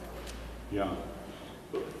 How does that work? Yeah.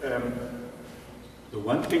 The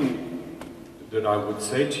one thing that I would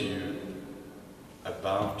say to you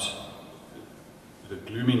about the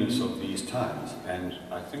gloominess of these times, and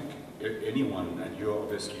I think anyone, and you're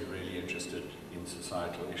obviously really interested in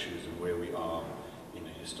societal issues and where we are in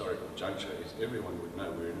a historical juncture, is everyone would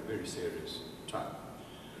know we're in a very serious time.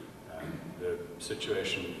 The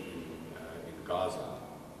situation in Gaza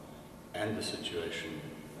and the situation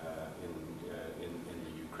in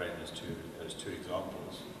the Ukraine as two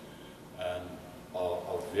examples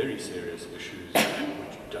are very serious issues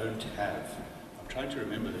which don't have. I'm trying to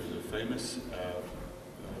remember, there was a famous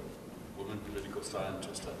woman political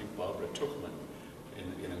scientist, I think Barbara Tuchman,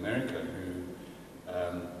 in America, who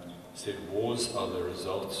said wars are the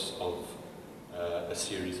results of a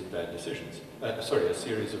series of bad decisions. A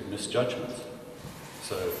series of misjudgments.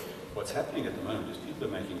 So what's happening at the moment is people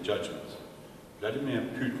are making judgments. Vladimir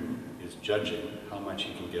Putin is judging how much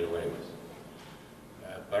he can get away with.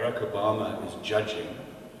 Barack Obama is judging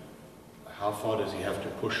how far does he have to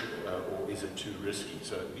push, or is it too risky.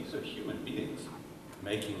 So these are human beings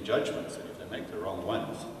making judgments, and if they make the wrong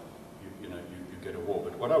ones, you get a war.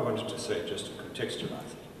 But what I wanted to say, just to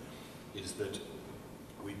contextualize it, is that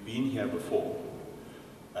we've been here before,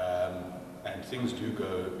 and things do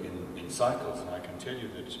go in cycles. And I can tell you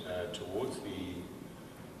that towards the,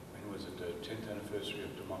 when was it, the 10th anniversary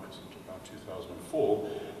of democracy, around 2004,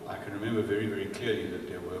 I can remember very, very clearly that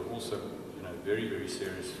there were also, very, very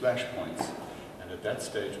serious flashpoints. And at that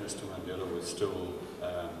stage, Mr. Mandela was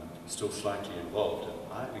still slightly involved.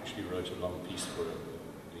 And I actually wrote a long piece for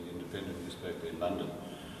the Independent newspaper in London,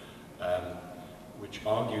 which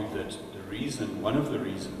argued that one of the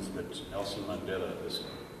reasons that Nelson Mandela, this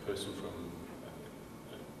person from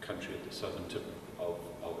a country at the southern tip of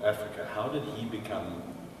Africa, how did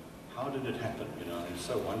it happen, and it's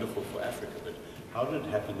so wonderful for Africa, but how did it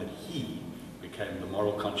happen that he became the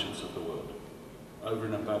moral conscience of the world, over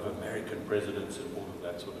and above American presidents and all of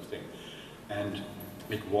that sort of thing? And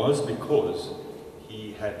it was because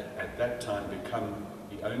he had at that time become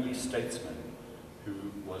the only statesman who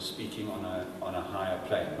was speaking on a higher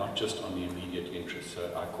plane, not just on the immediate interests.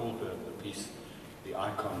 So I called the piece "The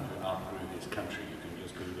Icon Who Outgrew His Country." You can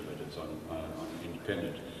just Google it, it's on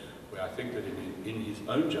Independent, where I think that in his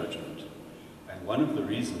own judgment, and one of the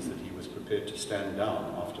reasons that he was prepared to stand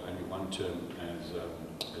down after only one term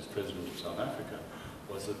as President of South Africa,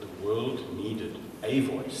 was that the world needed a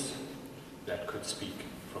voice that could speak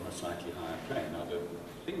from a slightly higher plane. Now, the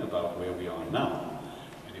thing about where we are now,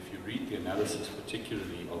 and if you read the analysis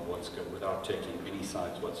particularly of what's going, without taking any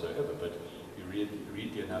sides whatsoever, but you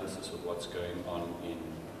read the analysis of what's going on in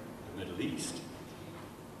the Middle East,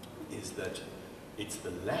 is that it's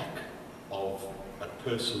the lack of a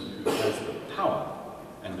person who has the power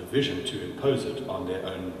and the vision to impose it on their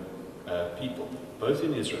own people, both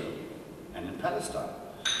in Israel and in Palestine.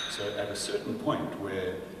 So at a certain point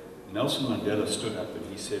where Nelson Mandela stood up and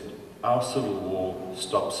he said, "Our civil war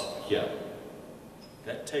stops here."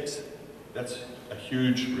 That's a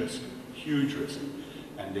huge risk,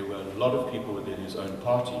 And there were a lot of people within his own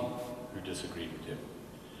party who disagreed with him.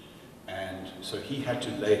 And so he had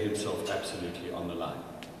to lay himself absolutely on the line.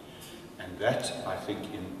 And that, I think,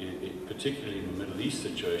 particularly in the Middle East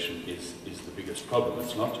situation, is the biggest problem.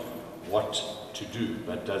 It's not what to do,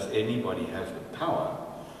 but does anybody have the power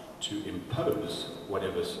to impose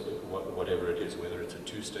whatever it is, whether it's a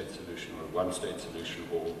two-state solution or a one-state solution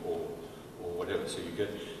or whatever. So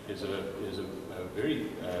there's a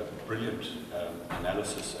very brilliant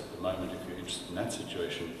analysis at the moment, if you're interested in that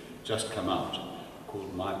situation, just come out,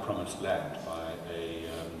 called "My Promised Land" by a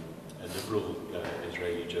liberal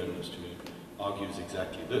Israeli journalist who argues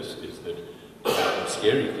exactly this, is that the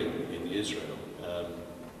scary thing in Israel,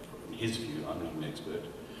 from his view, I'm not an expert,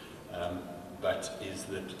 but is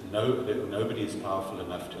that nobody is powerful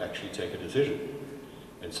enough to actually take a decision.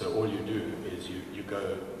 And so all you do is you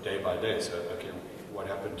go day by day. So, okay, what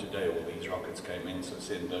happened today? Well, these rockets came in, so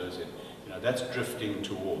send those in. That's drifting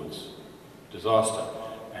towards disaster.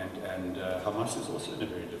 And Hamas is also in a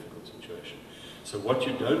very difficult situation. So what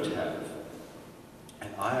you don't have,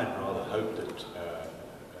 and I had rather hoped that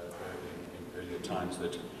in earlier times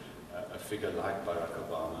that a figure like Barack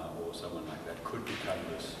Obama or someone like that could become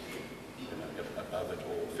this above it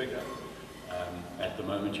all figure. At the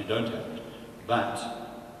moment you don't have it. But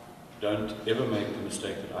don't ever make the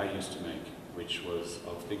mistake that I used to make, which was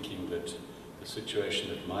of thinking that the situation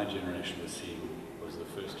that my generation was seeing was the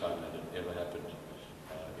first time that it ever happened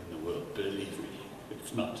in the world. Believe me,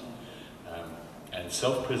 it's not. And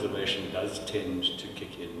self-preservation does tend to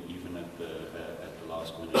kick in even at the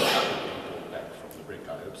last minute to pull back from the brink.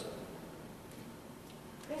 I hope so.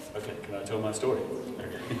 Okay, can I tell my story?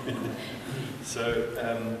 Okay. So,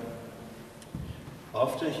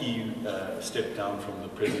 after he stepped down from the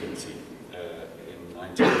presidency in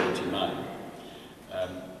 1999,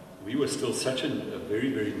 we were still such a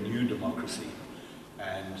very, very new democracy,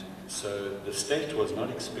 and so the state was not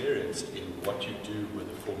experienced in what you do with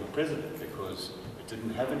a former president, because it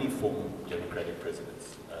didn't have any former democratic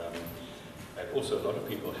presidents. And also a lot of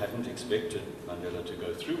people hadn't expected Mandela to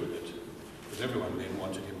go through with it, because everyone then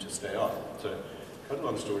wanted him to stay on. So, cut a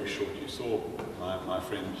long story short, you saw my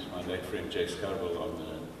late friend Zyl-Slabbert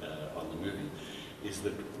on the movie, is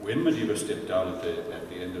that when Mandela stepped down at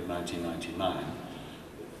the end of 1999,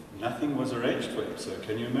 nothing was arranged for him. So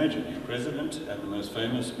can you imagine, you're president and the most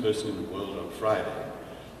famous person in the world on Friday,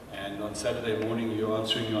 and on Saturday morning you're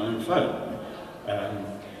answering your own phone.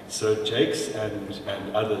 So Jakes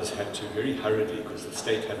and others had to very hurriedly, because the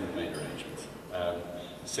state hadn't made arrangements,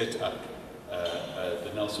 set up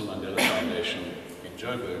the Nelson Mandela Foundation in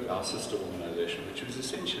Joburg, our sister organization, which was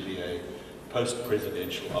essentially a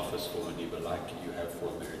post-presidential office for Mandela, like you have for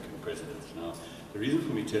American presidents. Now, the reason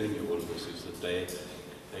for me telling you all of this is that they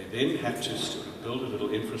then had to sort of build a little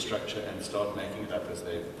infrastructure and start making it up as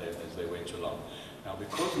they went along. Now,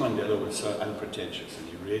 because Mandela was so unpretentious, and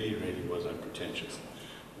he really, really was unpretentious,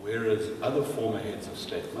 whereas other former heads of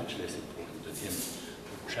state, much less important than him,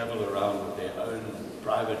 would travel around with their own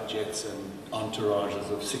private jets and entourages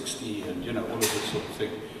of 60 and, you know, all of this sort of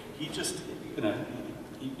thing, he just, you know,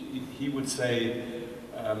 he would say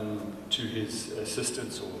to his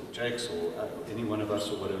assistants or Jakes or any one of us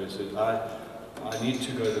or whatever, he said, I need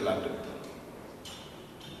to go to London.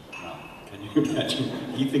 Now, can you imagine?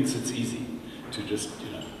 He thinks it's easy to just,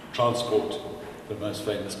 you know, transport the most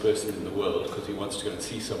famous person in the world because he wants to go and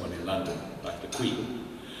see someone in London, like the Queen.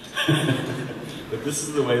 But this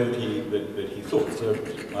is the way that he thought. So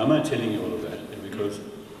why am I telling you all of that? Because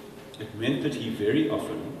it meant that he very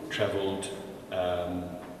often travelled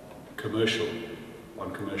on commercial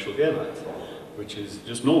airlines, which is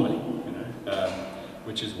just normally, you know,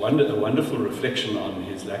 which is a wonderful reflection on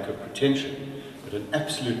his lack of pretension, but an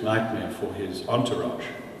absolute nightmare for his entourage.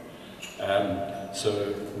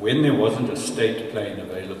 So when there wasn't a state plane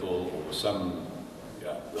available, or some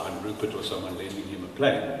Line Rupert or someone lending him a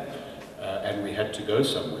plane, and we had to go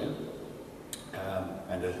somewhere,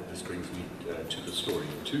 and this brings me to the story.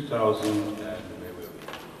 In 2000, where were we?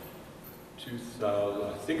 2000,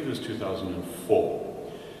 I think it was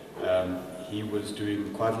 2004. He was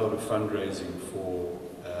doing quite a lot of fundraising for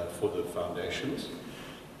the foundations,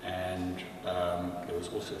 and there was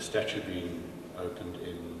also a statue being opened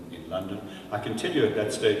in London. I can tell you at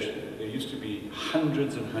that stage, there used to be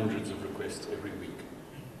hundreds and hundreds of requests every week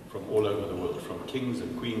from all over the world, from kings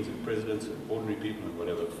and queens and presidents and ordinary people and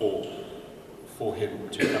whatever, for him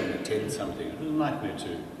to come and attend something. It was a nightmare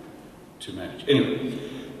to manage. Anyway,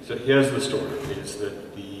 so here's the story, is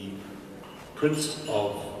that the Prince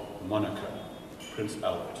of Monaco, Prince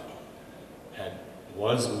Albert,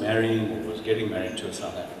 was marrying, or was getting married to a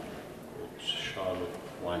South African called Charlotte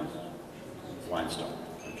Weinstein.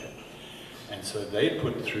 Okay. And so they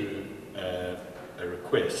put through a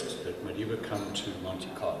request that Madiba come to Monte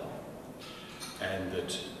Carlo, and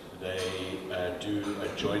that they do a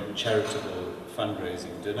joint charitable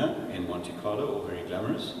fundraising dinner in Monte Carlo, all very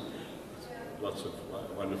glamorous, lots of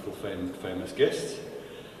wonderful famous guests,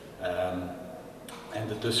 and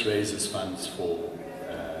that this raises funds for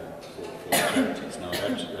charities. Now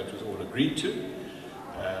that was all agreed to,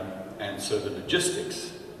 and so the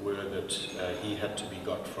logistics were that he had to be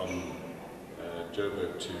got from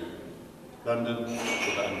Joburg to London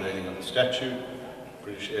for the unveiling of the statue.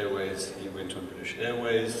 British Airways, he went on British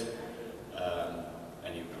Airways,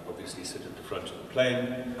 and he would obviously sit at the front of the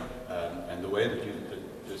plane, and the way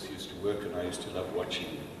that this used to work, and I used to love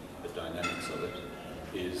watching the dynamics of it,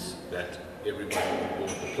 is that everybody would board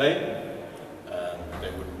the plane, they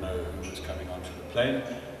wouldn't know who was coming onto the plane,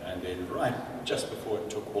 and then right just before it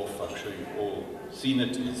took off, I'm sure you've all seen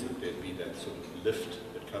it, is that there'd be that sort of lift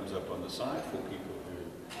that comes up on the side for people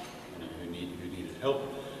who needed help,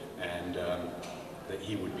 and that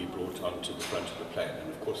he would be brought onto the front of the plane. And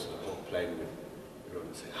of course the whole plane everyone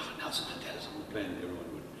would say, "Oh, Nelson Mandela's on the plane," and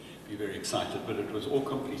everyone would be very excited, but it was all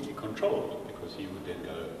completely controlled, because he would then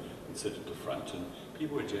go and sit at the front, and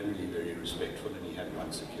people were generally very respectful, and he had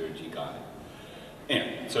one security guy.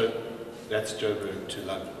 Anyway, so that's Joburg to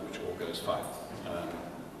London, which all goes fine.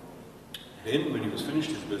 Then, when he was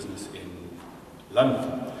finished his business in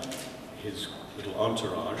London, his little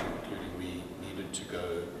entourage, including we, needed to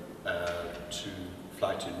go to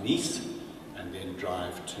fly to Nice and then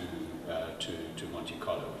drive to Monte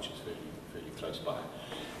Carlo, which is fairly close by.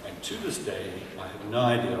 And to this day, I have no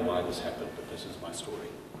idea why this happened, but this is my story.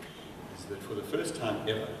 Is that for the first time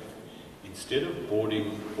ever, instead of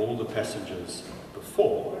boarding all the passengers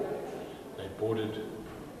before, they boarded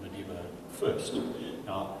Mandela first.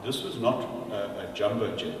 Now, this was not a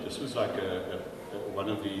jumbo jet. This was like one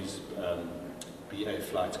of these BA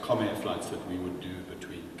flights, Comair flights that we would do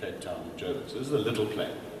between Cape Town and Joburg. So this is a little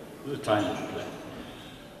plane. This is a tiny little plane.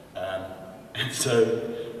 And so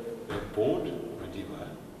they board Mandela,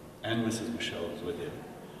 and Mrs. Michelle was with him.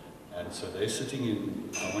 And so they're sitting in,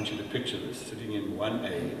 I want you to picture this, sitting in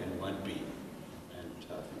 1A and 1B. And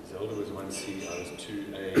I think Zelda was 1C, I was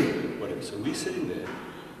 2A, whatever. So we're sitting there,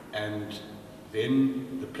 and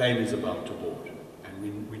then the plane is about to board.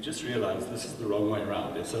 And we just realized this is the wrong way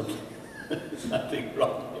around. There's something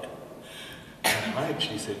wrong here. And I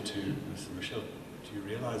actually said to Mrs. Michelle, do you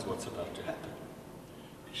realize what's about to happen?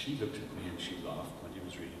 And she looked at me and she laughed when he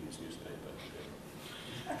was reading his newspaper.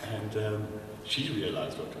 And she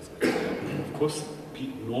realized what was going to happen. Of course,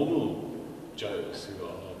 normal Joes who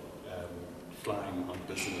are flying on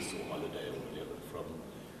business or holiday or whatever from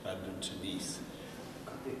London to Nice,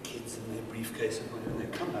 got their kids in their briefcase and whatever, and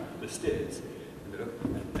they come up the stairs and they look,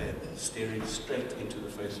 and they're staring straight into the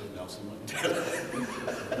face of Nelson Mandela.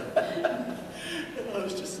 And I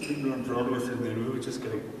was just sitting on front with him, and we were just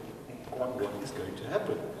going, what is going to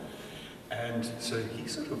happen? And so he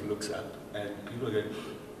sort of looks up, and people are going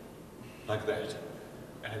like that.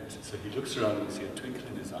 And so he looks around and you see a twinkle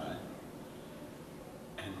in his eye.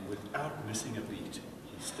 And without missing a beat,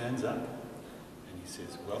 he stands up and he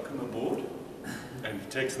says, welcome aboard. And he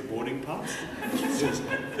takes the boarding pass. He says,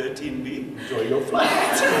 13B, enjoy your flight.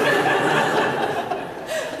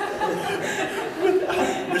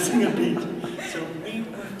 Without missing a beat. So we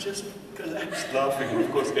just collapsed laughing.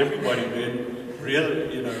 Of course, everybody then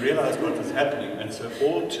realized what was happening. And so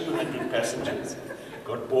all 200 passengers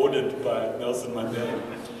got boarded by Nelson Mandela.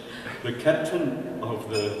 The captain of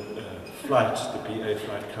the flight, the BA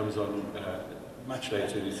flight, comes on much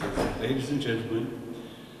later and he says, ladies and gentlemen,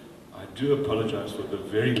 I do apologize for the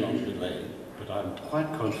very long delay, but I'm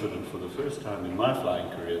quite confident for the first time in my flying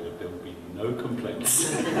career that there will be no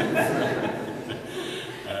complaints.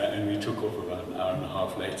 And we took off about an hour and a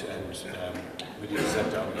half later, and when he sat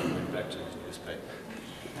down and went back to his newspaper.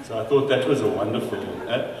 So I thought that was a wonderful,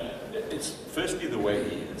 it's firstly the way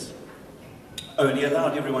he is. Oh, and he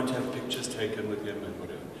allowed everyone to have pictures taken with him and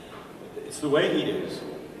whatever. It's the way he is,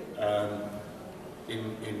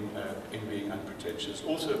 in being unpretentious.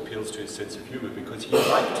 Also appeals to his sense of humor because he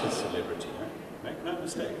liked his celebrity, right? Make no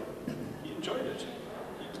mistake. He enjoyed it.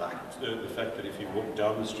 He liked the fact that if he walked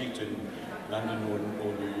down the street in London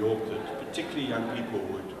or New York, that particularly young people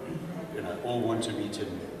would, all want to meet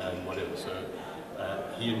him and whatever. So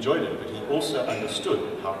he enjoyed it, but he also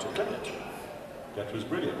understood how to play it. That was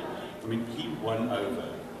brilliant. I mean, he won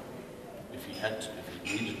over, if he had to, if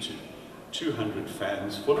he needed to, 200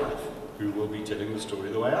 fans for life who will be telling the story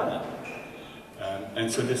the way I am.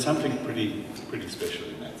 And so there's something pretty special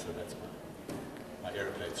in that. So that's my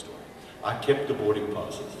aeroplane story. I kept the boarding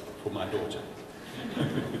passes for my daughter.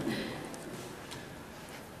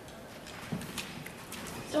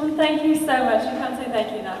 Shaun, thank you so much. You can't say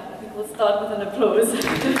thank you now. I think we'll start with an applause.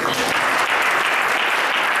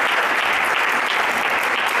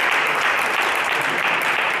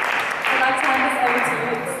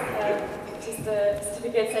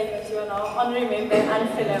 Certificate saying that you are now honorary member and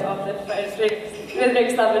fellow of the Rhodes-stigting and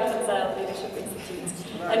Zyl-Slabbert.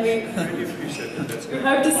 And we really appreciate that. That's great. We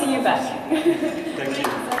hope to see you back. Thank you.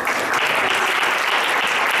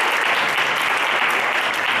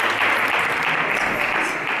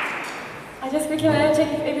 I just quickly want to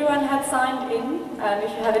check if everyone had signed in. If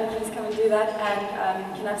you haven't, please come and do that, and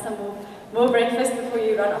you can have some more breakfast before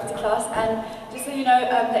you run off to class. And just so you know,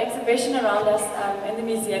 the exhibition around us in the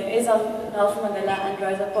museum is on Nelson Mandela and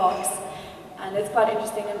Rosa Parks, and it's quite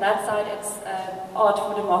interesting. On that side, it's art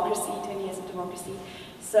for democracy, 20 years of democracy.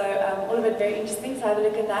 So all of it very interesting, so have a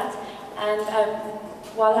look at that. And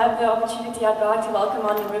while I have the opportunity, I'd like to welcome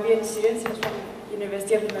our Namibian students from the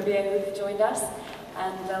University of Namibia who've joined us,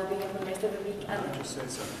 and they'll be here for the rest of the week. Can I just say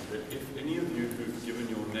something? That if any of you who've given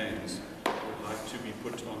your names would like to be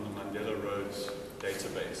put on the Mandela Rhodes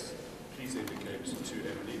database, please indicate to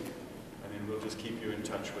Emily, and then we'll just keep you in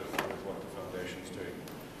touch with what the foundation's doing.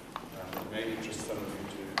 It may interest some of you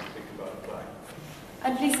to think about applying.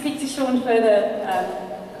 And please speak to Shaun further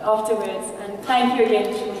afterwards. And thank you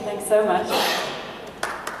again, Shaun. Thanks so much.